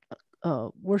sun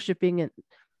worshiping. And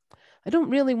I don't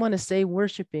really want to say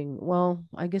worshiping. Well,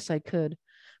 I guess I could.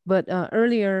 But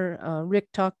earlier,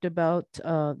 Rick talked about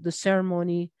the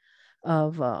ceremony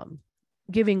of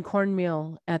giving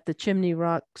cornmeal at the Chimney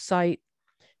Rock site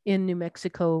in New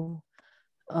Mexico.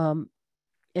 Um,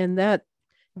 and that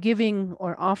giving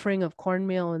or offering of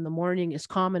cornmeal in the morning is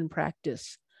common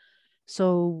practice.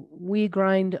 So we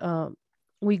grow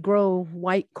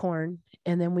white corn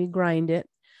and then we grind it.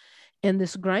 And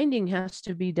this grinding has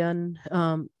to be done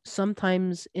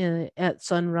sometimes at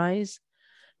sunrise.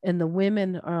 And the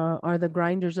women are the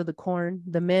grinders of the corn.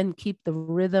 The men keep the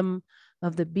rhythm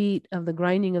of the beat of the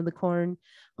grinding of the corn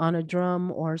on a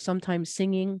drum or sometimes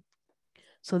singing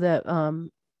so that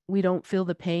we don't feel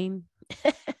the pain.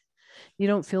 You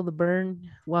don't feel the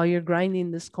burn while you're grinding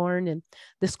this corn. And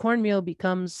this cornmeal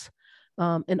becomes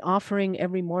an offering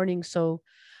every morning. So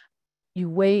you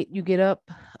wait, you get up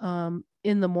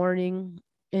in the morning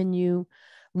and you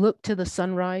look to the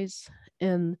sunrise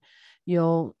and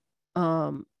you'll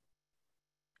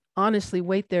honestly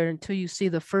wait there until you see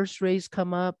the first rays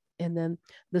come up and then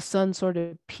the sun sort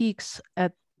of peaks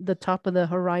at the top of the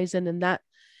horizon, and that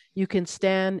you can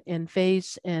stand and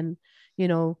face and, you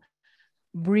know,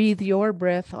 breathe your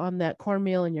breath on that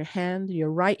cornmeal in your hand,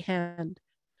 your right hand.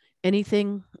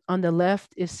 Anything on the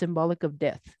left is symbolic of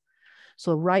death.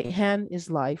 So right hand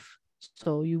is life.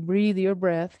 So you breathe your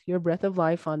breath of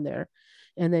life on there,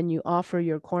 and then you offer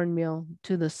your cornmeal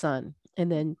to the sun.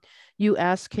 And then you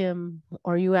ask him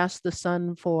or you ask the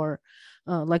sun for,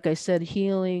 like I said,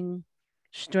 healing,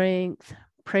 strength,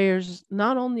 prayers.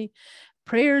 Not only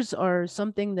prayers are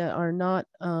something that are not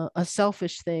a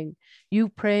selfish thing. You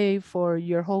pray for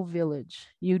your whole village.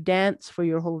 You dance for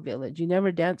your whole village. You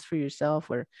never dance for yourself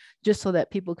or just so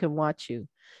that people can watch you.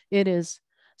 It is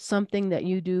something that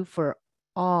you do for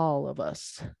all of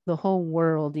us, the whole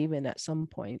world, even at some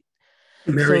point.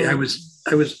 Mary, So,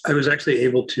 I was actually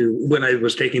able to, when I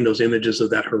was taking those images of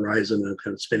that horizon and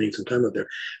kind of spending some time up there,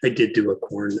 I did do a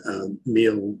corn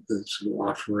meal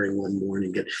offering one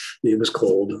morning. It was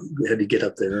cold. I had to get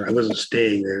up there. I wasn't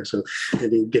staying there, so I had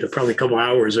to get up probably a couple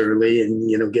hours early and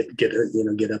get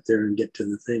up there and get to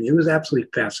the thing. It was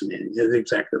absolutely fascinating. It was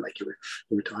exactly like you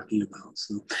were talking about.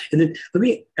 So, and then let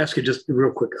me ask you just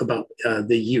real quick about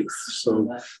the youth.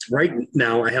 So right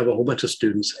now, I have a whole bunch of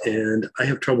students, and I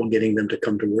have trouble getting them to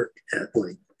come to work at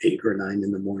like 8 or 9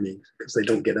 in the morning because they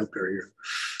don't get up very early.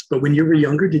 But when you were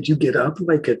younger, did you get up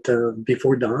like at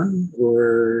before dawn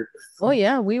or? oh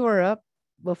yeah, we were up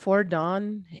before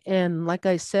dawn. And like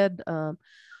I said,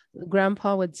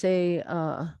 Grandpa would say,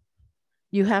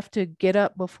 you have to get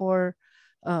up before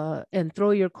and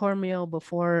throw your cornmeal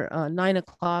before 9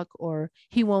 o'clock, or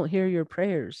he won't hear your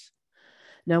prayers.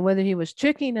 Now, whether he was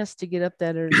tricking us to get up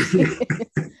that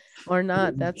early or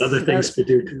not, Other things that's to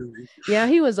do too. yeah,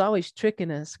 he was always tricking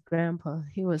us, Grandpa.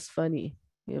 He was funny.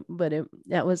 Yeah, but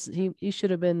that was he should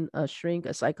have been a shrink,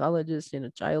 a psychologist,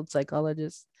 child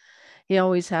psychologist. He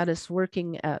always had us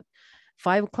working at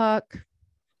 5 o'clock,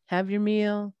 have your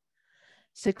meal,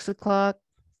 6 o'clock,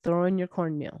 throw in your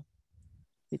cornmeal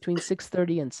between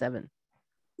 6:30 and 7.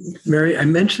 Mary, I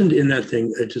mentioned in that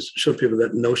thing, I just showed people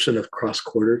that notion of cross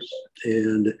quarters.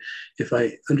 And if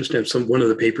I understand one of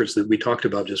the papers that we talked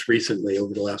about just recently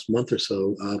over the last month or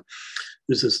so,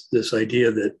 there's this idea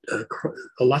that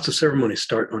lots of ceremonies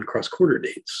start on cross quarter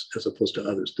dates as opposed to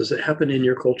others. Does it happen in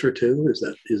your culture too? Is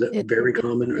that very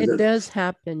common? It does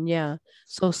happen, yeah.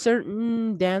 So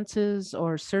certain dances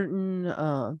or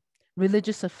certain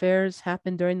religious affairs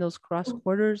happen during those cross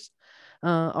quarters.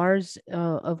 Ours,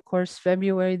 of course,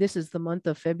 February. This is the month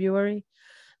of February.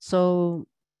 So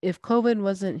if COVID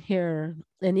wasn't here,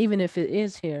 and even if it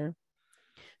is here,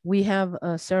 we have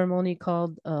a ceremony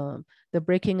called the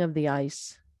breaking of the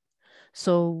ice.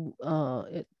 So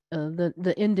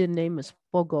the Indian name is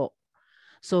Pogo.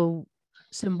 So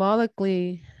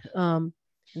symbolically,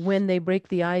 when they break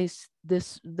the ice,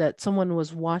 that someone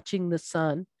was watching the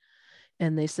sun,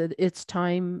 and they said it's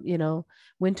time.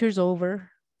 Winter's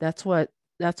over. That's what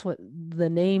the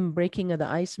name breaking of the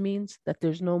ice means. That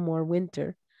there's no more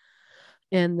winter,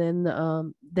 and then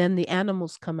the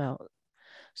animals come out.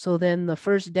 So then the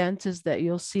first dances that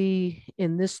you'll see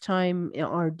in this time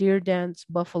are deer dance,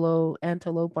 buffalo,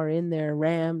 antelope are in there,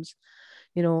 rams,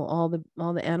 all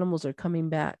the animals are coming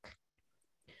back.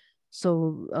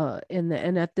 So and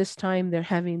at this time they're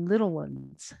having little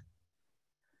ones.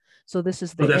 So this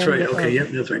is Oh, the that's end right. Okay, of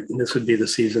yeah, that's right. And this would be the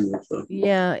season of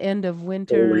yeah, end of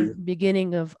winter, foaling.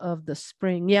 beginning of the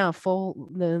spring. Yeah, fall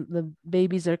the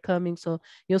babies are coming. So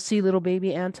you'll see little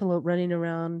baby antelope running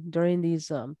around during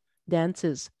these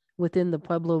dances within the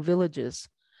Pueblo villages.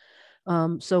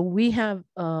 So we have,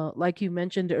 like you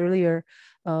mentioned earlier,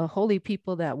 holy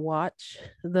people that watch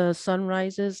the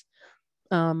sunrises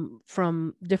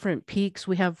from different peaks.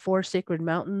 We have 4 sacred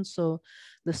mountains, so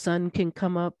the sun can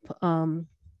come uh,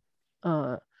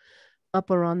 up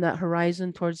around that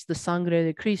horizon towards the Sangre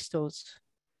de Cristos,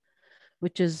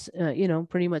 which is,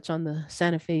 pretty much on the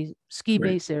Santa Fe ski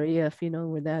Right. base area, if you know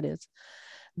where that is.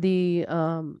 The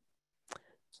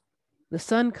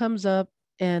sun comes up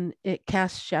and it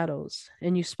casts shadows.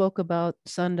 And you spoke about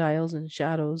sundials and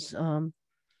shadows.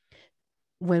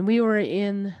 When we were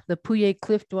in the Puye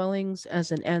Cliff Dwellings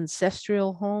as an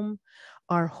ancestral home,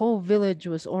 our whole village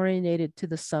was orientated to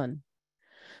the sun.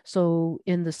 So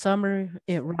in the summer,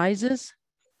 it rises.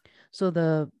 So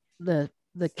the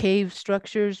cave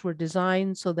structures were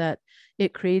designed so that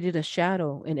it created a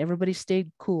shadow and everybody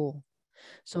stayed cool.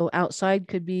 So outside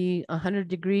could be 100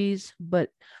 degrees,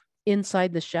 but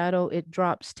inside the shadow, it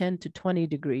drops 10 to 20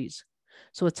 degrees.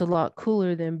 So it's a lot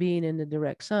cooler than being in the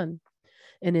direct sun.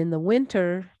 And in the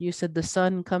winter, you said the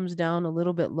sun comes down a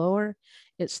little bit lower.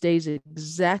 It stays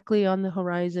exactly on the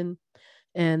horizon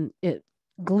and it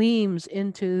gleams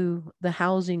into the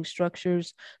housing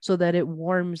structures so that it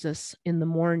warms us in the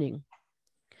morning.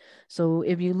 So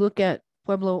if you look at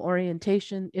Pueblo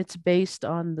orientation, it's based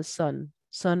on the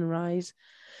sunrise.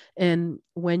 And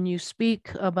when you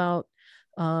speak about,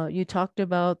 you talked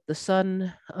about the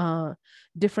sun,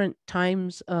 different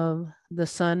times of the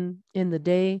sun in the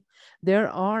day. There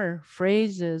are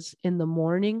phrases in the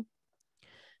morning,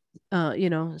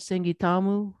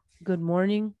 Sengitamu, good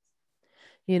morning,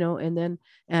 and then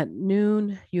at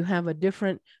noon, you have a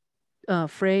different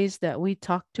phrase that we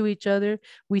talk to each other.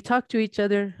 We talk to each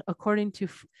other according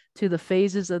to the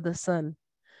phases of the sun.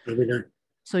 Every night.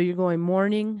 So you're going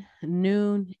morning,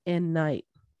 noon, and night.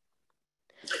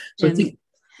 So And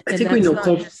I think we that's know not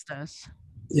culture. just us.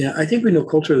 Yeah, I think we know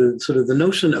culture, sort of the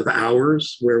notion of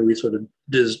hours, where we sort of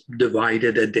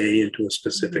divided a day into a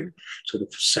specific sort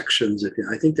of sections.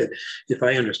 I think that, if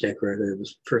I understand correctly, it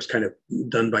was first kind of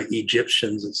done by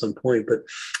Egyptians at some point, but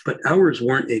hours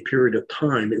weren't a period of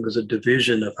time. It was a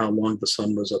division of how long the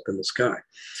sun was up in the sky.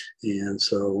 And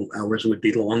so hours would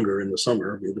be longer in the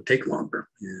summer. It would take longer.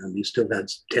 And you still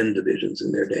had 10 divisions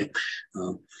in their day.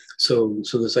 So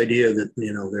this idea that,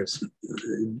 there's,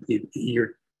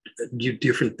 you're do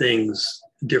different things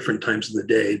different times of the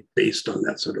day based on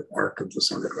that sort of arc of the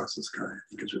sun across the sky, I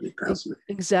think is really fascinating.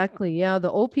 Exactly. Yeah.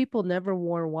 The old people never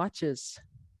wore watches,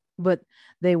 but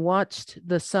they watched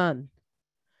the sun.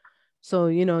 So,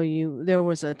 there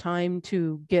was a time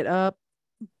to get up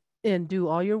and do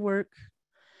all your work.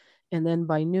 And then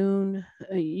by noon,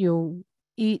 you'll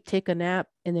eat, take a nap,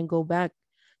 and then go back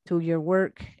to your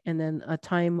work and then a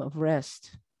time of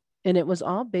rest. And it was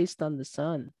all based on the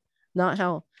sun, not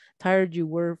how tired you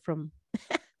were from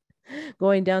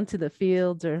going down to the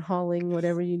fields or hauling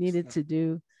whatever you needed to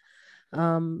do.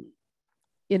 Um,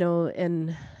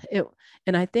 and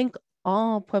I think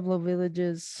all Pueblo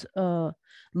villages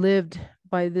lived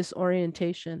by this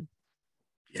orientation.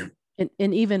 Yeah.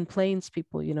 And even Plains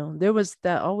people, there was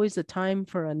always a time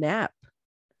for a nap.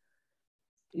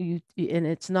 And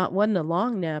it's wasn't a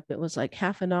long nap. It was like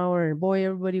half an hour, and boy,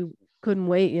 everybody couldn't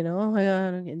wait,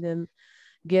 and then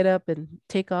get up and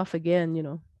take off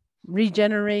again,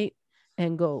 regenerate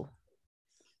and go.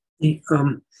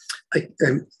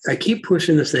 I keep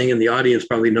pushing this thing, and the audience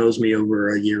probably knows me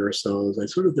over a year or so, as I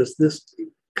sort of this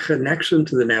connection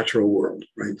to the natural world,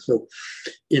 right? So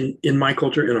in my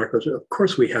culture, in our culture, of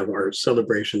course, we have our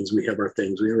celebrations, we have our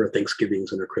things, we have our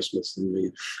Thanksgivings and our Christmas,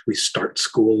 and we start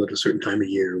school at a certain time of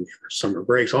year, we have our summer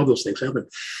breaks, all those things happen.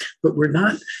 But we're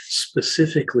not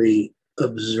specifically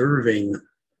observing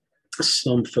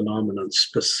some phenomenon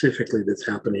specifically that's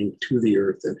happening to the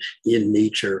earth and in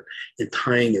nature, and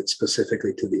tying it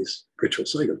specifically to these ritual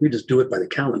cycles. We just do it by the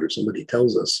calendar. Somebody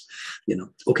tells us,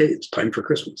 okay, it's time for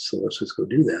Christmas, so let's just go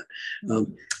do that.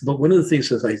 But one of the things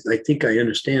that I think I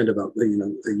understand about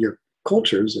your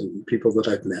cultures and people that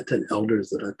I've met and elders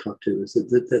that I've talked to is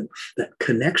that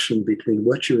connection between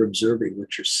what you're observing,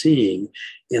 what you're seeing,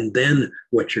 and then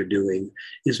what you're doing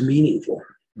is meaningful.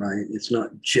 Right? It's not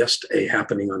just a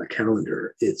happening on a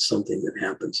calendar. It's something that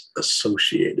happens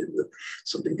associated with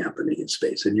something happening in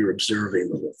space, and you're observing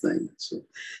the whole thing. So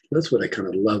that's what I kind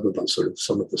of love about sort of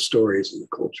some of the stories and the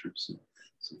cultures.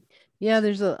 Yeah,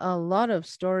 there's a lot of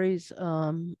stories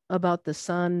about the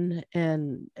sun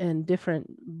and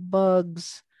different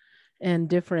bugs and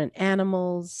different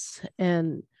animals.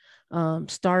 And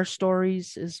Star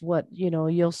stories is what,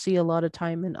 you'll see a lot of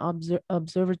time in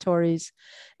observatories.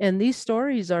 And these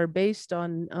stories are based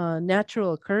on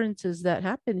natural occurrences that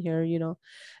happen here,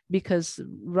 because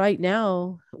right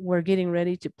now we're getting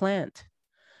ready to plant.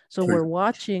 So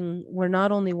we're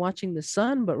not only watching the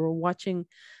sun, but we're watching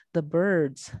the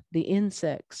birds, the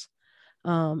insects.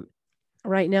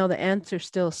 Right now the ants are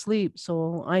still asleep,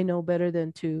 so I know better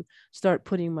than to start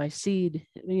putting my seed,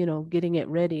 getting it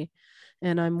ready.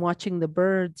 And I'm watching the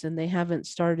birds, and they haven't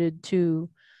started to,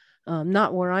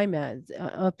 not where I'm at,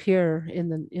 up here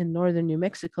in northern New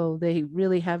Mexico, they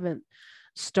really haven't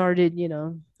started,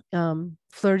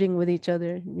 flirting with each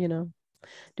other,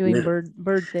 doing Yeah.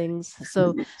 bird things.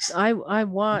 So I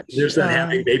watch. There's that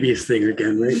having babies thing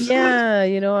again, right? Yeah,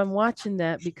 I'm watching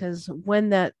that, because when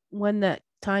that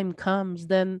time comes,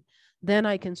 then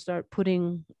I can start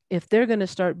putting. If they're going to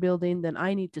start building, then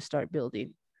I need to start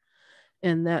building.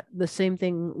 And that the same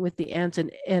thing with the ants,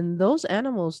 and those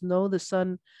animals know the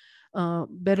sun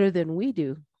better than we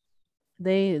do.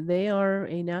 They are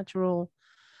a natural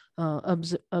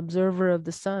observer of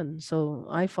the sun, so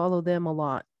I follow them a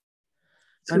lot.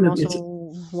 I'm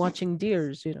also watching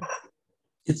deers.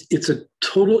 It's a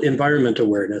total environment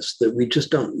awareness that we just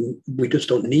don't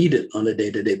need it on a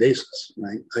day-to-day basis,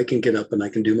 right? I can get up and I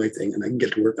can do my thing and I can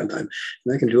get to work on time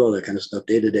and I can do all that kind of stuff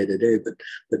day to day,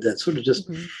 but that sort of just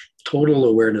total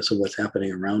awareness of what's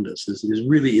happening around us is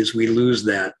really we lose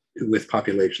that with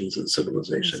populations and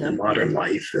civilization and modern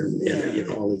life and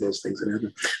all of those things that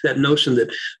happen. That notion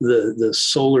that the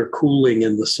solar cooling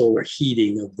and the solar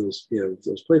heating of those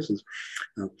those places,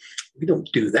 we don't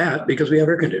do that because we have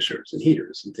air conditioners and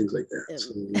heaters and things like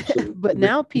that. But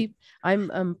now I'm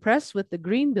impressed with the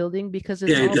green building, because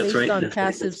it's all based on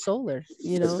passive solar.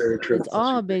 It's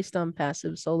all based on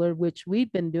passive solar, which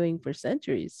we've been doing for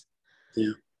centuries.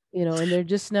 Yeah. And they're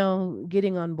just now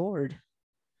getting on board.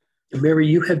 Mary,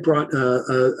 you had brought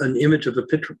an image of a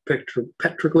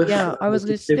petroglyph. Yeah, I was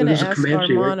just going to ask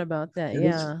Comanche, Armand about that.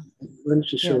 Yeah. Why don't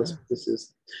you show us what this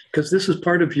is? Because this is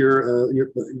part of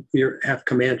your half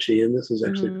Comanche, and this is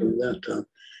actually from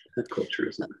that culture,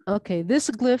 isn't it? Okay, this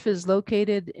glyph is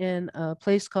located in a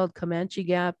place called Comanche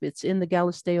Gap. It's in the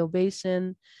Galisteo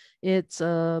Basin. It's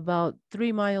about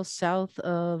 3 miles south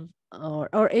of,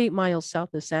 or 8 miles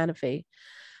south of Santa Fe.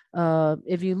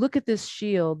 If you look at this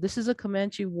shield, this is a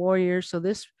Comanche warrior. So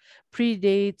this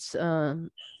predates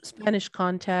Spanish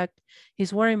contact.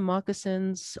 He's wearing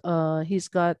moccasins. He's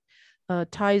got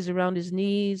ties around his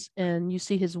knees, and you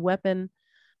see his weapon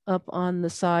up on the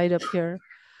side up here.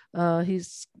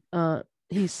 He's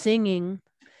singing.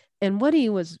 And what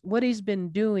he's been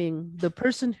doing, the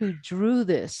person who drew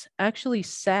this actually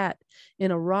sat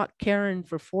in a rock cairn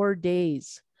for 4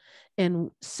 days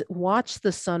and watch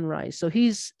the sunrise. So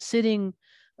he's sitting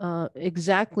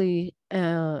exactly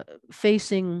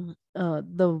facing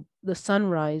the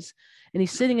sunrise, and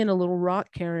he's sitting in a little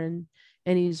rock cairn,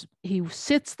 and he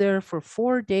sits there for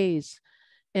 4 days,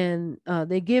 and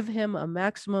they give him a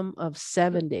maximum of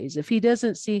 7 days. If he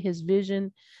doesn't see his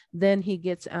vision, then he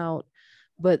gets out.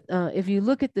 But if you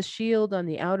look at the shield on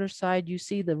the outer side, you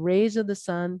see the rays of the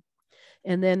sun,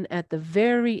 and then at the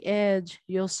very edge,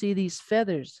 you'll see these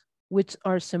feathers, which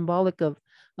are symbolic of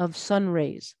sun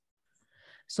rays.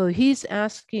 So he's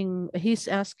asking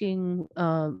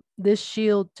this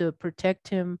shield to protect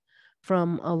him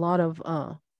from a lot of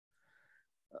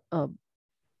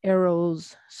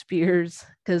arrows, spears,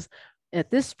 because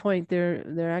at this point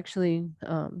they're actually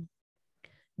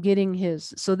getting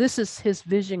his. So this is his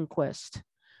vision quest.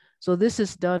 So this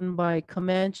is done by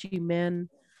Comanche men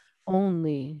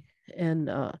only, and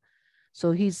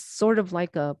so he's sort of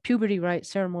like a puberty rite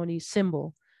ceremony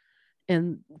symbol.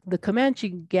 And the Comanche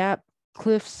Gap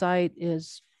cliff site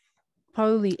is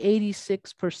probably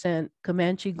 86%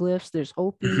 Comanche glyphs. There's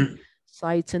Hopi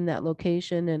sites in that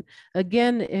location. And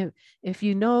again, if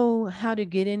you know how to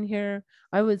get in here,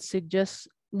 I would suggest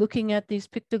looking at these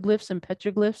pictoglyphs and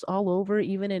petroglyphs all over,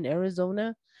 even in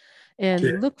Arizona,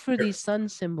 and look for these sun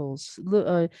symbols.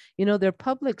 They're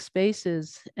public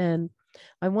spaces. And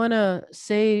I want to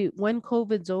say, when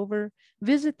COVID's over,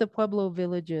 visit the Pueblo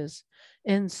villages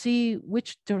and see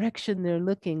which direction they're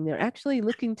looking. They're actually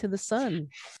looking to the sun.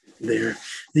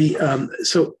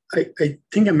 So I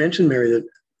think I mentioned, Mary, that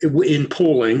in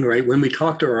polling, right, when we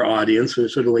talk to our audience, we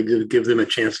sort of like to give them a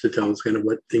chance to tell us kind of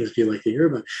what things do you like to hear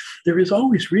about. There is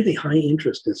always really high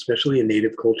interest, especially in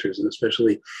Native cultures, and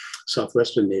especially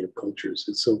Southwestern Native cultures.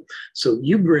 And so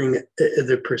you bring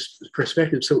the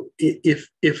perspective. So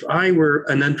if I were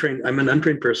I'm an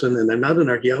untrained person, and I'm not an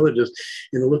archaeologist,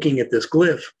 and looking at this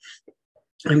glyph,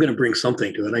 I'm going to bring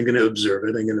something to it. I'm going to observe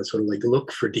it. I'm going to sort of like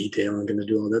look for detail. I'm going to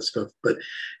do all that stuff. But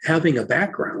having a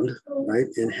background, right,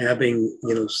 and having,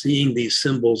 seeing these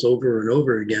symbols over and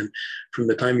over again from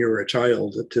the time you were a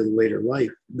child to later life,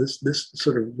 this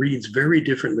sort of reads very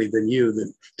differently than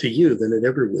than it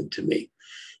ever would to me.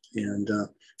 And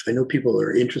I know people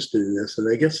are interested in this,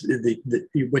 and I guess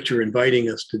what you're inviting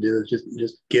us to do is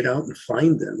just get out and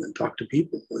find them and talk to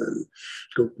people and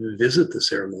go visit the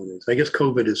ceremonies. I guess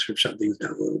COVID has shut things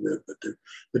down a little bit,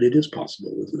 but it is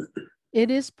possible, isn't it? It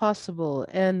is possible,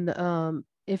 and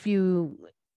if you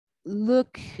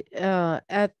look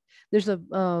at there's a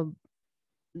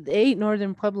the 8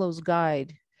 Northern Pueblos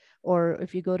guide, or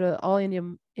if you go to all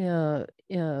Indian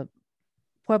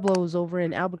Pueblos over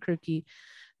in Albuquerque,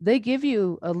 they give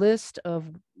you a list of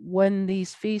when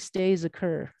these feast days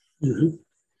occur. Mm-hmm.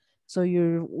 So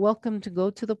you're welcome to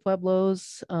go to the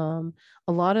Pueblos. A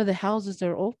lot of the houses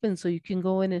are open, so you can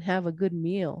go in and have a good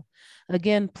meal.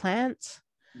 Again, plants.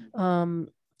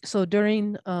 So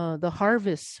during the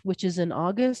harvest, which is in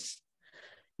August,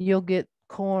 you'll get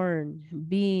corn,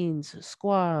 beans,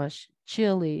 squash,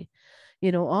 chili,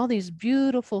 all these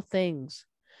beautiful things.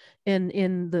 And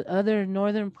in the other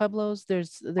northern pueblos,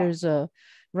 there's a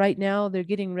right now they're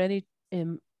getting ready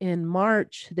in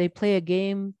March. They play a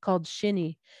game called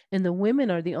shinny, and the women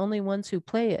are the only ones who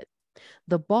play it.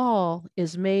 The ball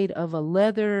is made of a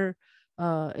leather.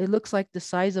 It looks like the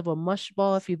size of a mush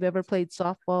ball. If you've ever played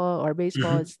softball or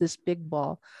baseball, Mm-hmm. it's this big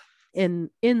ball, and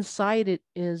inside it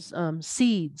is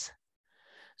seeds.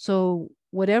 So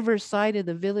whatever side of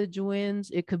the village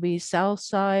wins, it could be south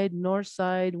side, north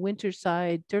side, winter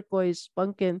side, turquoise,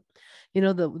 pumpkin,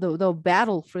 they'll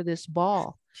battle for this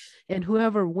ball. And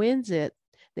whoever wins it,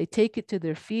 they take it to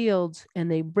their fields and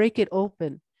they break it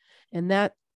open. And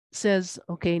that says,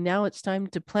 okay, now it's time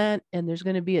to plant, and there's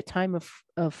going to be a time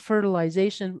of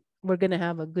fertilization. We're going to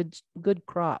have a good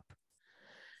crop.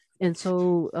 And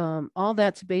so all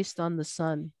that's based on the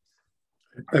sun.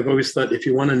 I've always thought if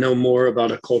you want to know more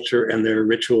about a culture and their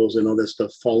rituals and all that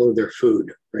stuff, follow their food,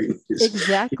 right?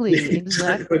 Exactly.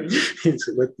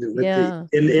 Yeah.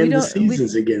 And the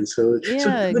seasons again.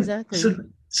 Yeah, exactly.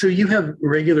 So you have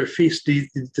regular feasts.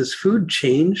 Does food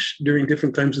change during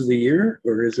different times of the year,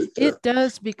 or is it? It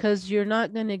does, because you're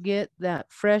not going to get that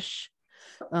fresh,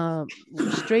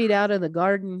 straight out of the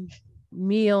garden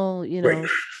meal, Right.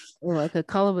 like a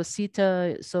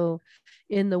calabacita. So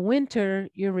in the winter,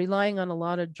 you're relying on a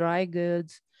lot of dry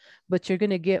goods, but you're going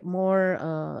to get more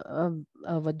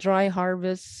of a dry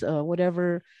harvest,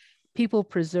 whatever people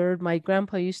preserved. My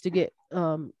grandpa used to get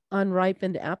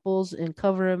unripened apples and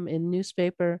cover them in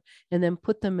newspaper and then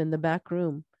put them in the back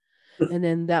room. And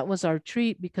then that was our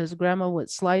treat, because grandma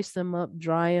would slice them up,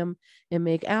 dry them, and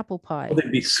make apple pie. Well,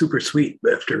 they'd be super sweet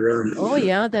after. Oh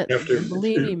yeah,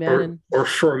 believe me, man. Or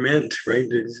ferment, right?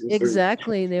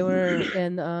 Exactly, they were,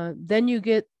 and then you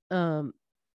get then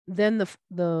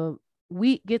the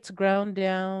wheat gets ground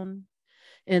down,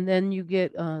 and then you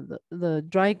get the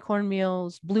dry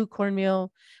cornmeals, blue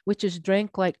cornmeal, which is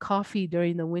drank like coffee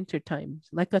during the winter times,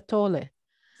 like atole.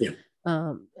 Yeah.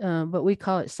 But we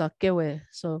call it sakewe.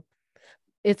 So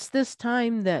it's this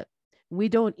time that we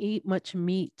don't eat much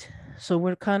meat. So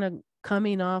we're kind of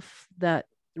coming off that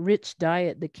rich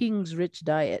diet, the king's rich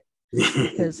diet,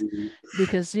 because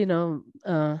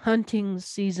hunting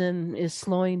season is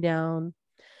slowing down.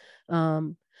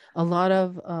 A lot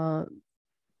of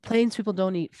plains people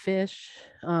don't eat fish.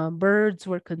 Birds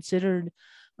were considered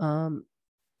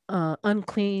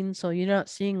unclean, so you're not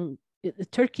seeing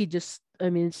it, turkey.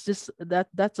 It's just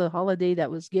that's a holiday that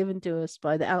was given to us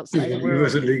by the outside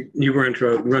world. You weren't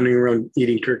running around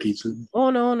eating turkeys.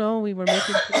 Oh no, we were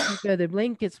making turkey feather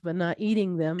blankets, but not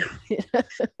eating them.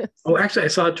 Oh, actually, I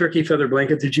saw a turkey feather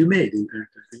blanket that you made. In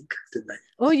fact, I think, didn't I?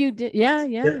 Oh, you did? Yeah, I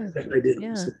did.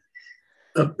 Yeah.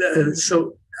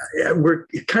 So we're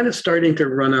kind of starting to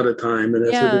run out of time,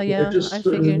 and I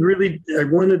really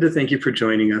wanted to thank you for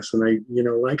joining us. And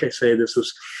like I say, this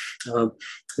was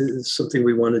something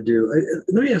we want to do.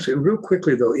 Let me ask you real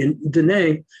quickly though. In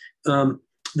Dene,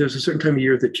 there's a certain time of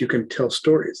year that you can tell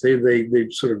stories. They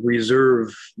sort of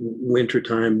reserve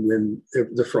wintertime when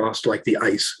the frost, like the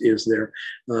ice, is there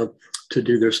to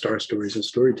do their star stories and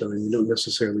storytelling. You don't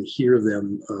necessarily hear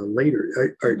them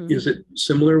later. Is it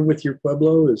similar with your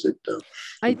Pueblo? Is it?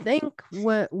 I think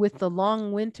with the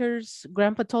long winters,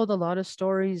 Grandpa told a lot of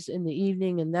stories in the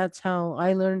evening, and that's how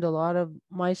I learned a lot of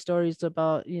my stories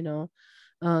about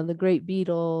the Great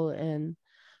Beetle and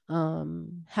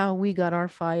how we got our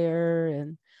fire,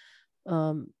 and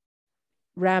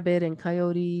rabbit and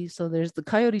coyote. So there's the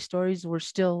coyote stories were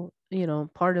still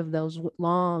part of those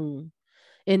long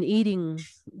and eating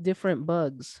different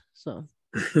bugs. So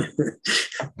that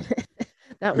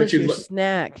But was your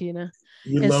snack, you know.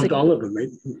 you And so, loved all of them, right?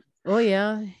 oh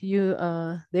yeah,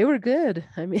 they were good.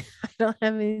 I mean, I don't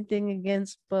have anything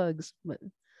against bugs, but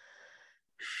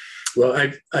Well,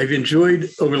 I've enjoyed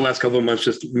over the last couple of months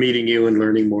just meeting you and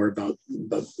learning more about.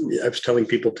 I was telling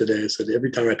people today, I said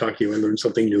every time I talk to you, I learn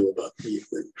something new about you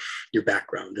and your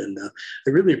background, and I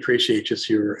really appreciate just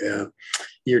your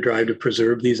drive to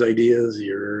preserve these ideas,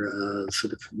 your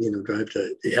sort of drive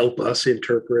to help us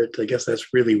interpret. I guess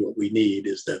that's really what we need,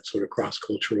 is that sort of cross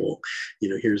cultural.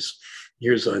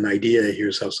 Here's an idea.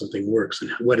 Here's how something works, and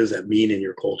what does that mean in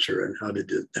your culture, and how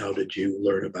did you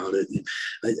learn about it? And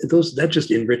that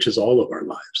just enriches all of our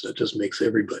lives. That just makes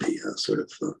everybody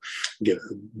get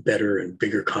a better and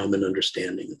bigger common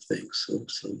understanding of things. So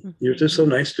you're just so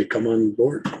nice to come on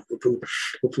board.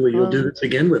 Hopefully you'll do this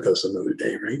again with us another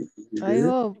day, right? I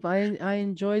hope I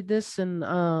enjoyed this, and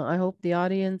I hope the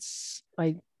audience,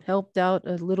 I helped out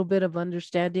a little bit of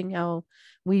understanding how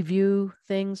we view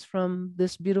things from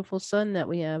this beautiful sun that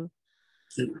we have.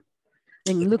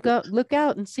 And look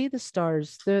out and see the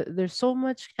stars. There's so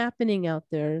much happening out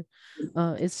there.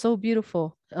 It's so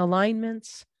beautiful.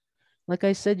 Alignments. Like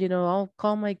I said, I'll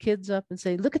call my kids up and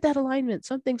say, look at that alignment.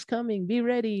 Something's coming. Be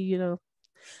ready,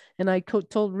 And I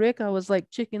told Rick, I was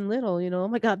like Chicken Little, oh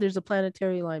my God, there's a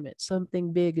planetary alignment.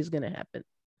 Something big is going to happen.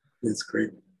 That's great.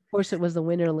 Of course, it was the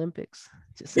Winter Olympics.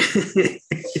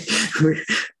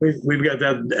 We've got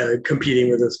that competing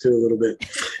with us too a little bit.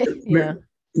 Yeah.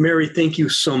 Mary, thank you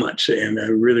so much, and I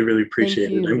really, really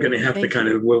appreciate it. I'm going to have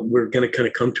to we're going to kind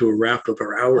of come to a wrap of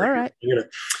our hour. All right.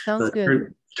 Sounds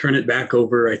good. Turn it back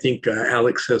over. I think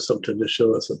Alex has something to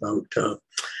show us about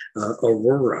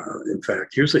aurora. In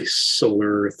fact, here's a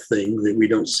solar thing that we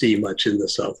don't see much in the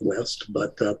Southwest,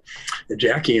 but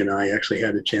Jackie and I actually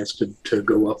had a chance to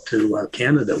go up to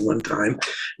Canada one time,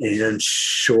 and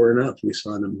sure enough, we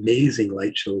saw an amazing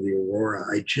light show, the aurora.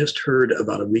 I just heard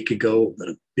about a week ago that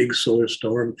a big solar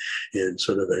storm and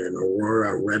sort of an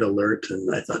aurora red alert,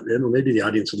 and I thought, maybe the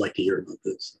audience would like to hear about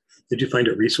this. Did you find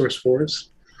a resource for us?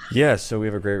 Yeah, so we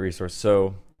have a great resource.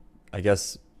 So I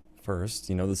guess first,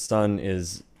 the sun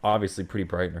is obviously pretty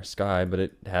bright in our sky, but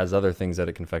it has other things that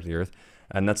it can affect the Earth.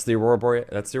 And that's the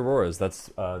that's the auroras. That's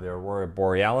the aurora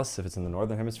borealis if it's in the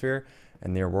northern hemisphere,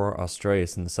 and the aurora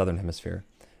australis in the southern hemisphere.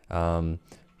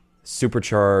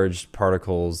 Supercharged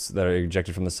particles that are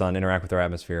ejected from the sun interact with our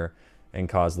atmosphere and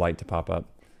cause light to pop up.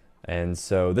 And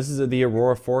so this is the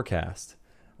aurora forecast.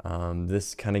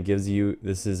 This kind of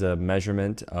this is a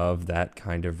measurement of that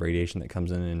kind of radiation that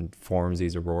comes in and forms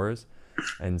these auroras.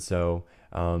 And so,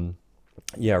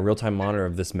 real-time monitor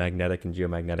of this magnetic and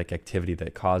geomagnetic activity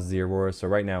that causes the aurora. So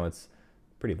right now it's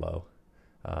pretty low,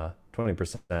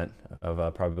 20%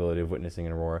 of probability of witnessing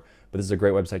an aurora. But this is a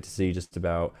great website to see just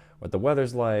about what the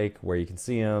weather's like, where you can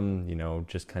see them,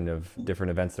 just kind of different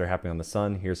events that are happening on the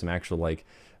sun. Here's some actual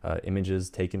images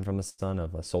taken from the sun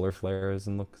of solar flares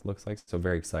and looks like. So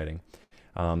very exciting.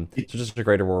 So just a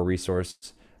great aurora resource.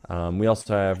 We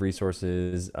also have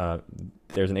resources.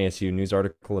 There's an ASU news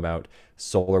article about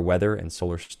solar weather and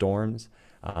solar storms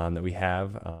that we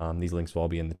have. These links will all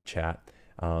be in the chat.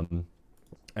 And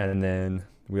then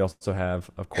we also have,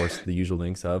 of course, the usual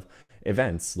links of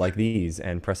events like these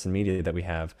and press and media that we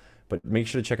have. But make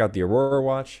sure to check out the Aurora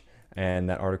Watch and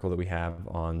that article that we have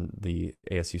on the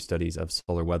ASU studies of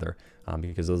solar weather,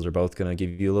 because those are both going to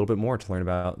give you a little bit more to learn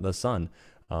about the sun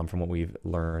from what we've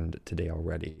learned today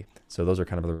already. So those are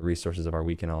kind of the resources of our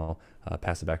week, and I'll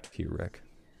pass it back to you, Rick.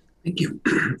 Thank you.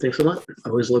 Thanks a lot. I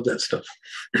always love that stuff.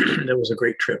 That was a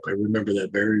great trip. I remember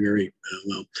that very, very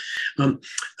well.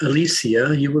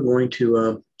 Alicia, you were going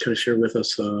to kind of share with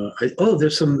us.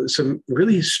 There's some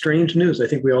really strange news. I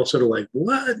think we all sort of like,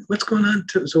 what's going on?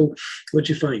 So what'd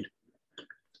you find?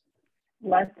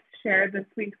 Let's share this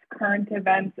week's current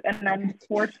events. And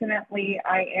unfortunately,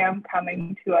 I am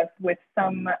coming to us with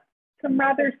some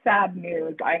rather sad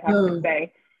news, I have to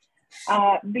say.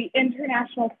 The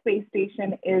International Space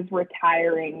Station is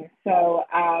retiring. So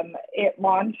it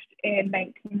launched in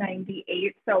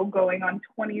 1998, so going on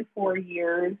 24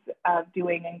 years of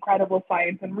doing incredible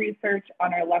science and research.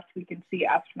 On our left, we can see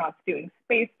astronauts doing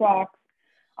spacewalks.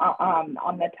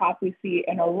 On the top, we see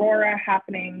an aurora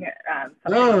happening.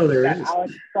 There that it is.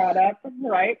 Alex brought up,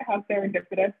 right? How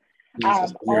serendipitous.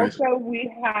 Also,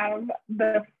 we have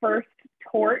the first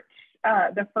torch,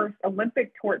 the first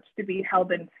Olympic torch to be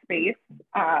held in space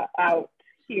out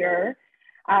here.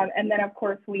 And then, of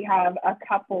course, we have a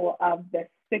couple of the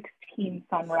 16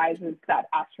 sunrises that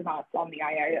astronauts on the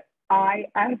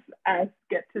ISS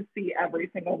get to see every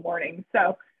single morning.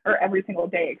 Or every single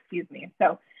day, excuse me.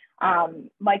 So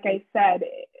Like I said,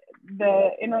 the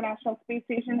International Space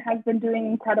Station has been doing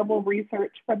incredible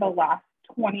research for the last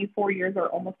 24 years or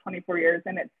almost 24 years.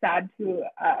 And it's sad to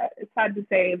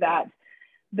say that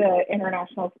the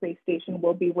International Space Station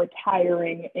will be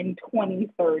retiring in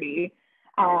 2030.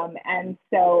 And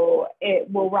so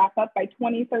it will wrap up by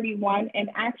 2031, and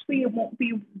actually it won't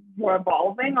be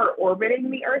revolving or orbiting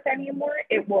the Earth anymore.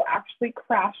 It will actually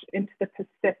crash into the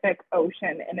Pacific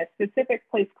Ocean in a specific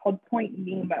place called Point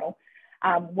Nemo,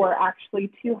 where actually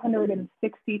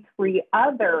 263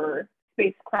 other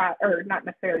spacecraft, or not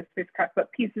necessarily spacecraft,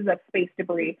 but pieces of space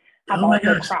debris have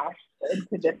also crashed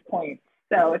into this point.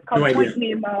 So it's called Point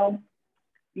Nemo.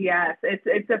 Yes,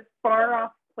 it's a far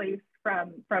off place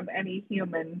from any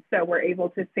human, so we're able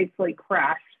to safely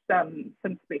crash some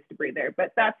space debris there.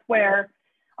 But that's where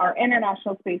our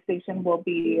International Space Station will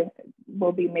be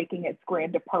making its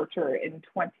grand departure in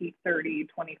 2030,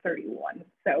 2031.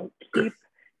 So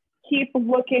keep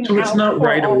looking. So it's not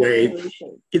right away.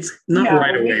 It's not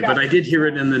right away, but I did hear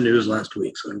it in the news last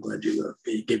week. So I'm glad you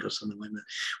gave us something like that.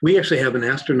 We actually have an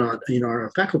astronaut in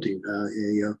our faculty,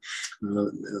 a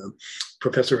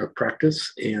professor of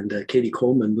practice, and Katie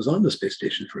Coleman was on the space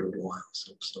station for a little while.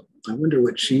 So I wonder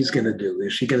what she's going to do.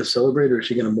 Is she going to celebrate or is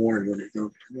she going to mourn when it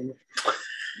goes?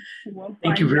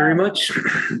 Thank you very much.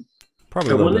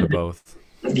 Probably a little bit of both.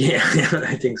 Yeah,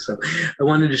 I think so. I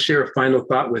wanted to share a final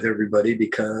thought with everybody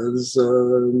because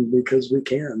we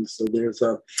can. So there's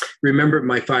remember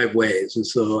my 5 ways, and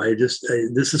so this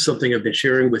is something I've been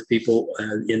sharing with people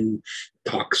in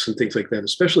talks and things like that,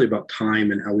 especially about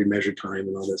time and how we measure time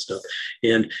and all that stuff.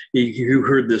 And you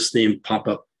heard this theme pop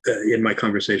up in my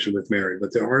conversation with Mary,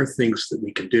 but there are things that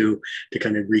we can do to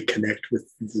kind of reconnect with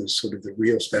the sort of the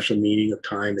real special meaning of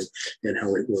time and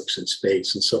how it works in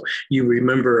space. And so you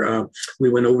remember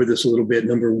we went over this a little bit.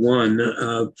 Number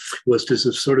 1 was to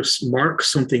sort of mark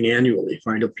something annually,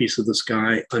 find a piece of the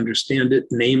sky, understand it,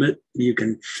 name it. You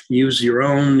can use your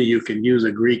own, you can use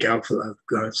a Greek alpha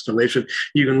constellation.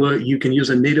 You can use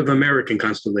a Native American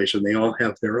constellation. They all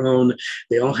have their own,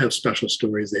 they all have special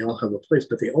stories, they all have a place,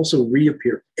 but they also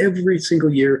reappear every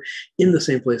single year in the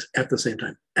same place at the same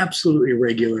time. Absolutely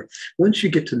regular. Once you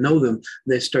get to know them,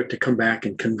 they start to come back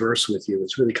and converse with you.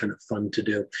 It's really kind of fun to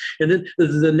do. And then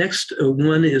the next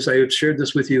one is, I shared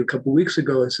this with you a couple of weeks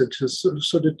ago. I said to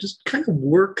sort of just kind of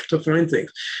work to find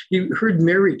things. You heard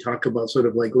Mary talk about sort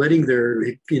of like letting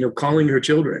calling her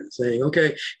children, saying,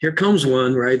 okay, here comes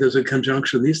one, right? There's a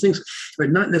conjunction. These things are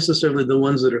not necessarily the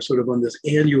ones that are sort of on this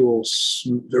annual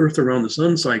Earth around the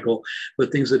sun cycle,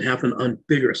 but things that happen on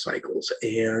bigger cycles.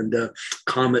 And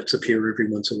comets appear every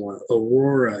once in a while.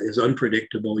 Aurora is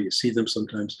unpredictable. You see them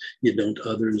sometimes, you don't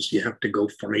others. You have to go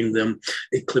find them.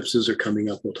 Eclipses are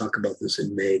coming up. We'll talk about this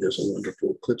in May. There's a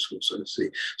wonderful eclipse we'll sort of see.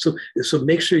 So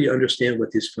make sure you understand what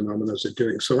these phenomena are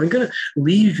doing. So I'm going to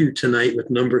leave you tonight with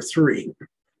number 3.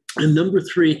 And number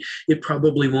 3, it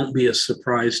probably won't be a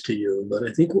surprise to you, but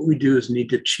I think what we do is need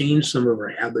to change some of our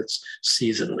habits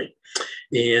seasonally.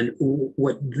 And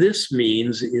what this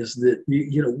means is that,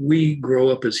 we grow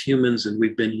up as humans, and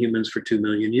we've been humans for 2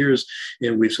 million years,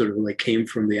 and we sort of like came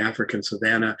from the African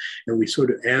savanna, and we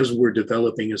sort of, as we're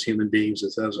developing as human beings,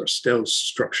 as our cell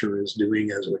structure is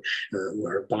doing, as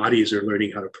our bodies are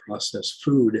learning how to process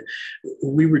food,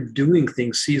 we were doing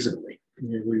things seasonally.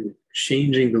 We were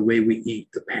changing the way we eat,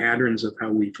 the patterns of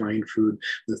how we find food,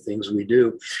 the things we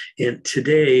do. And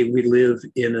today we live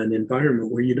in an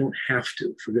environment where you don't have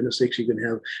to. For goodness sakes, you can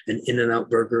have an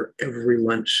In-N-Out burger every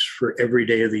lunch for every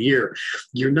day of the year.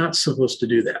 You're not supposed to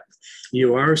do that.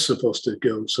 You are supposed to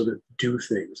go sort of do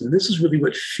things. And this is really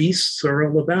what feasts are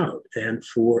all about, and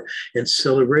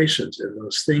celebrations, and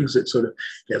those things that sort of,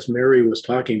 as Mary was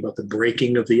talking about, the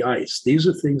breaking of the ice. These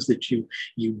are things that you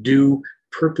do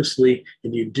purposely,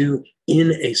 and you do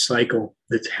in a cycle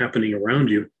that's happening around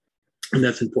you. And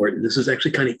that's important. This is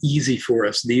actually kind of easy for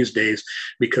us these days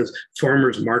because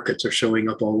farmers markets are showing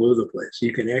up all over the place.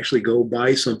 You can actually go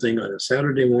buy something on a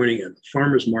Saturday morning at the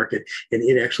farmer's market, and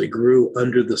it actually grew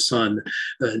under the sun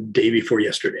day before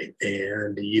yesterday.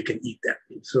 And you can eat that.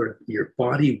 Sort of your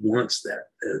body wants that.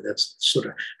 That's sort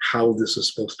of how this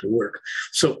is supposed to work.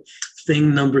 So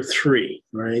thing number 3,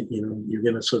 right? You're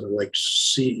going to sort of like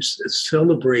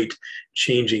celebrate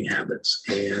changing habits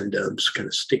and just kind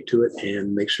of stick to it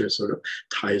and make sure it sort of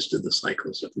ties to the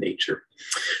cycles of nature.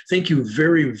 Thank you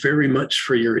very, very much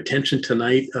for your attention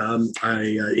tonight.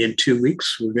 In 2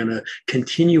 weeks, we're going to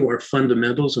continue our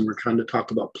fundamentals, and we're trying to talk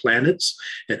about planets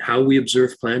and how we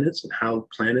observe planets, and how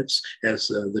planets, as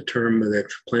the term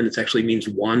that planets actually means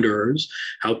wanderers,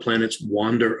 how planets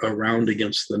wander around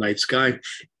against the night sky.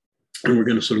 And we're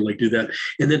going to sort of like do that.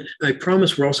 And then I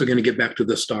promise we're also going to get back to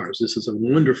the stars. This is a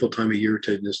wonderful time of year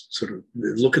to just sort of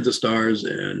look at the stars.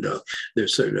 And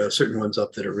there's certain ones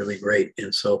up that are really great.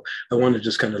 And so I want to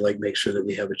just kind of like make sure that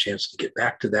we have a chance to get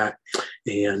back to that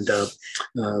and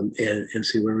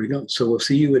see where we go. So we'll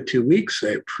see you in 2 weeks.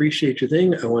 I appreciate your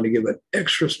thing. I want to give an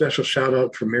extra special shout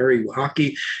out for Mary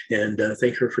Hockey and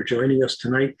thank her for joining us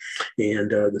tonight and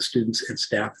the students and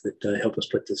staff that help us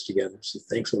put this together. So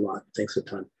thanks a lot. Thanks a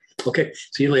ton. Okay,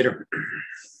 see you later.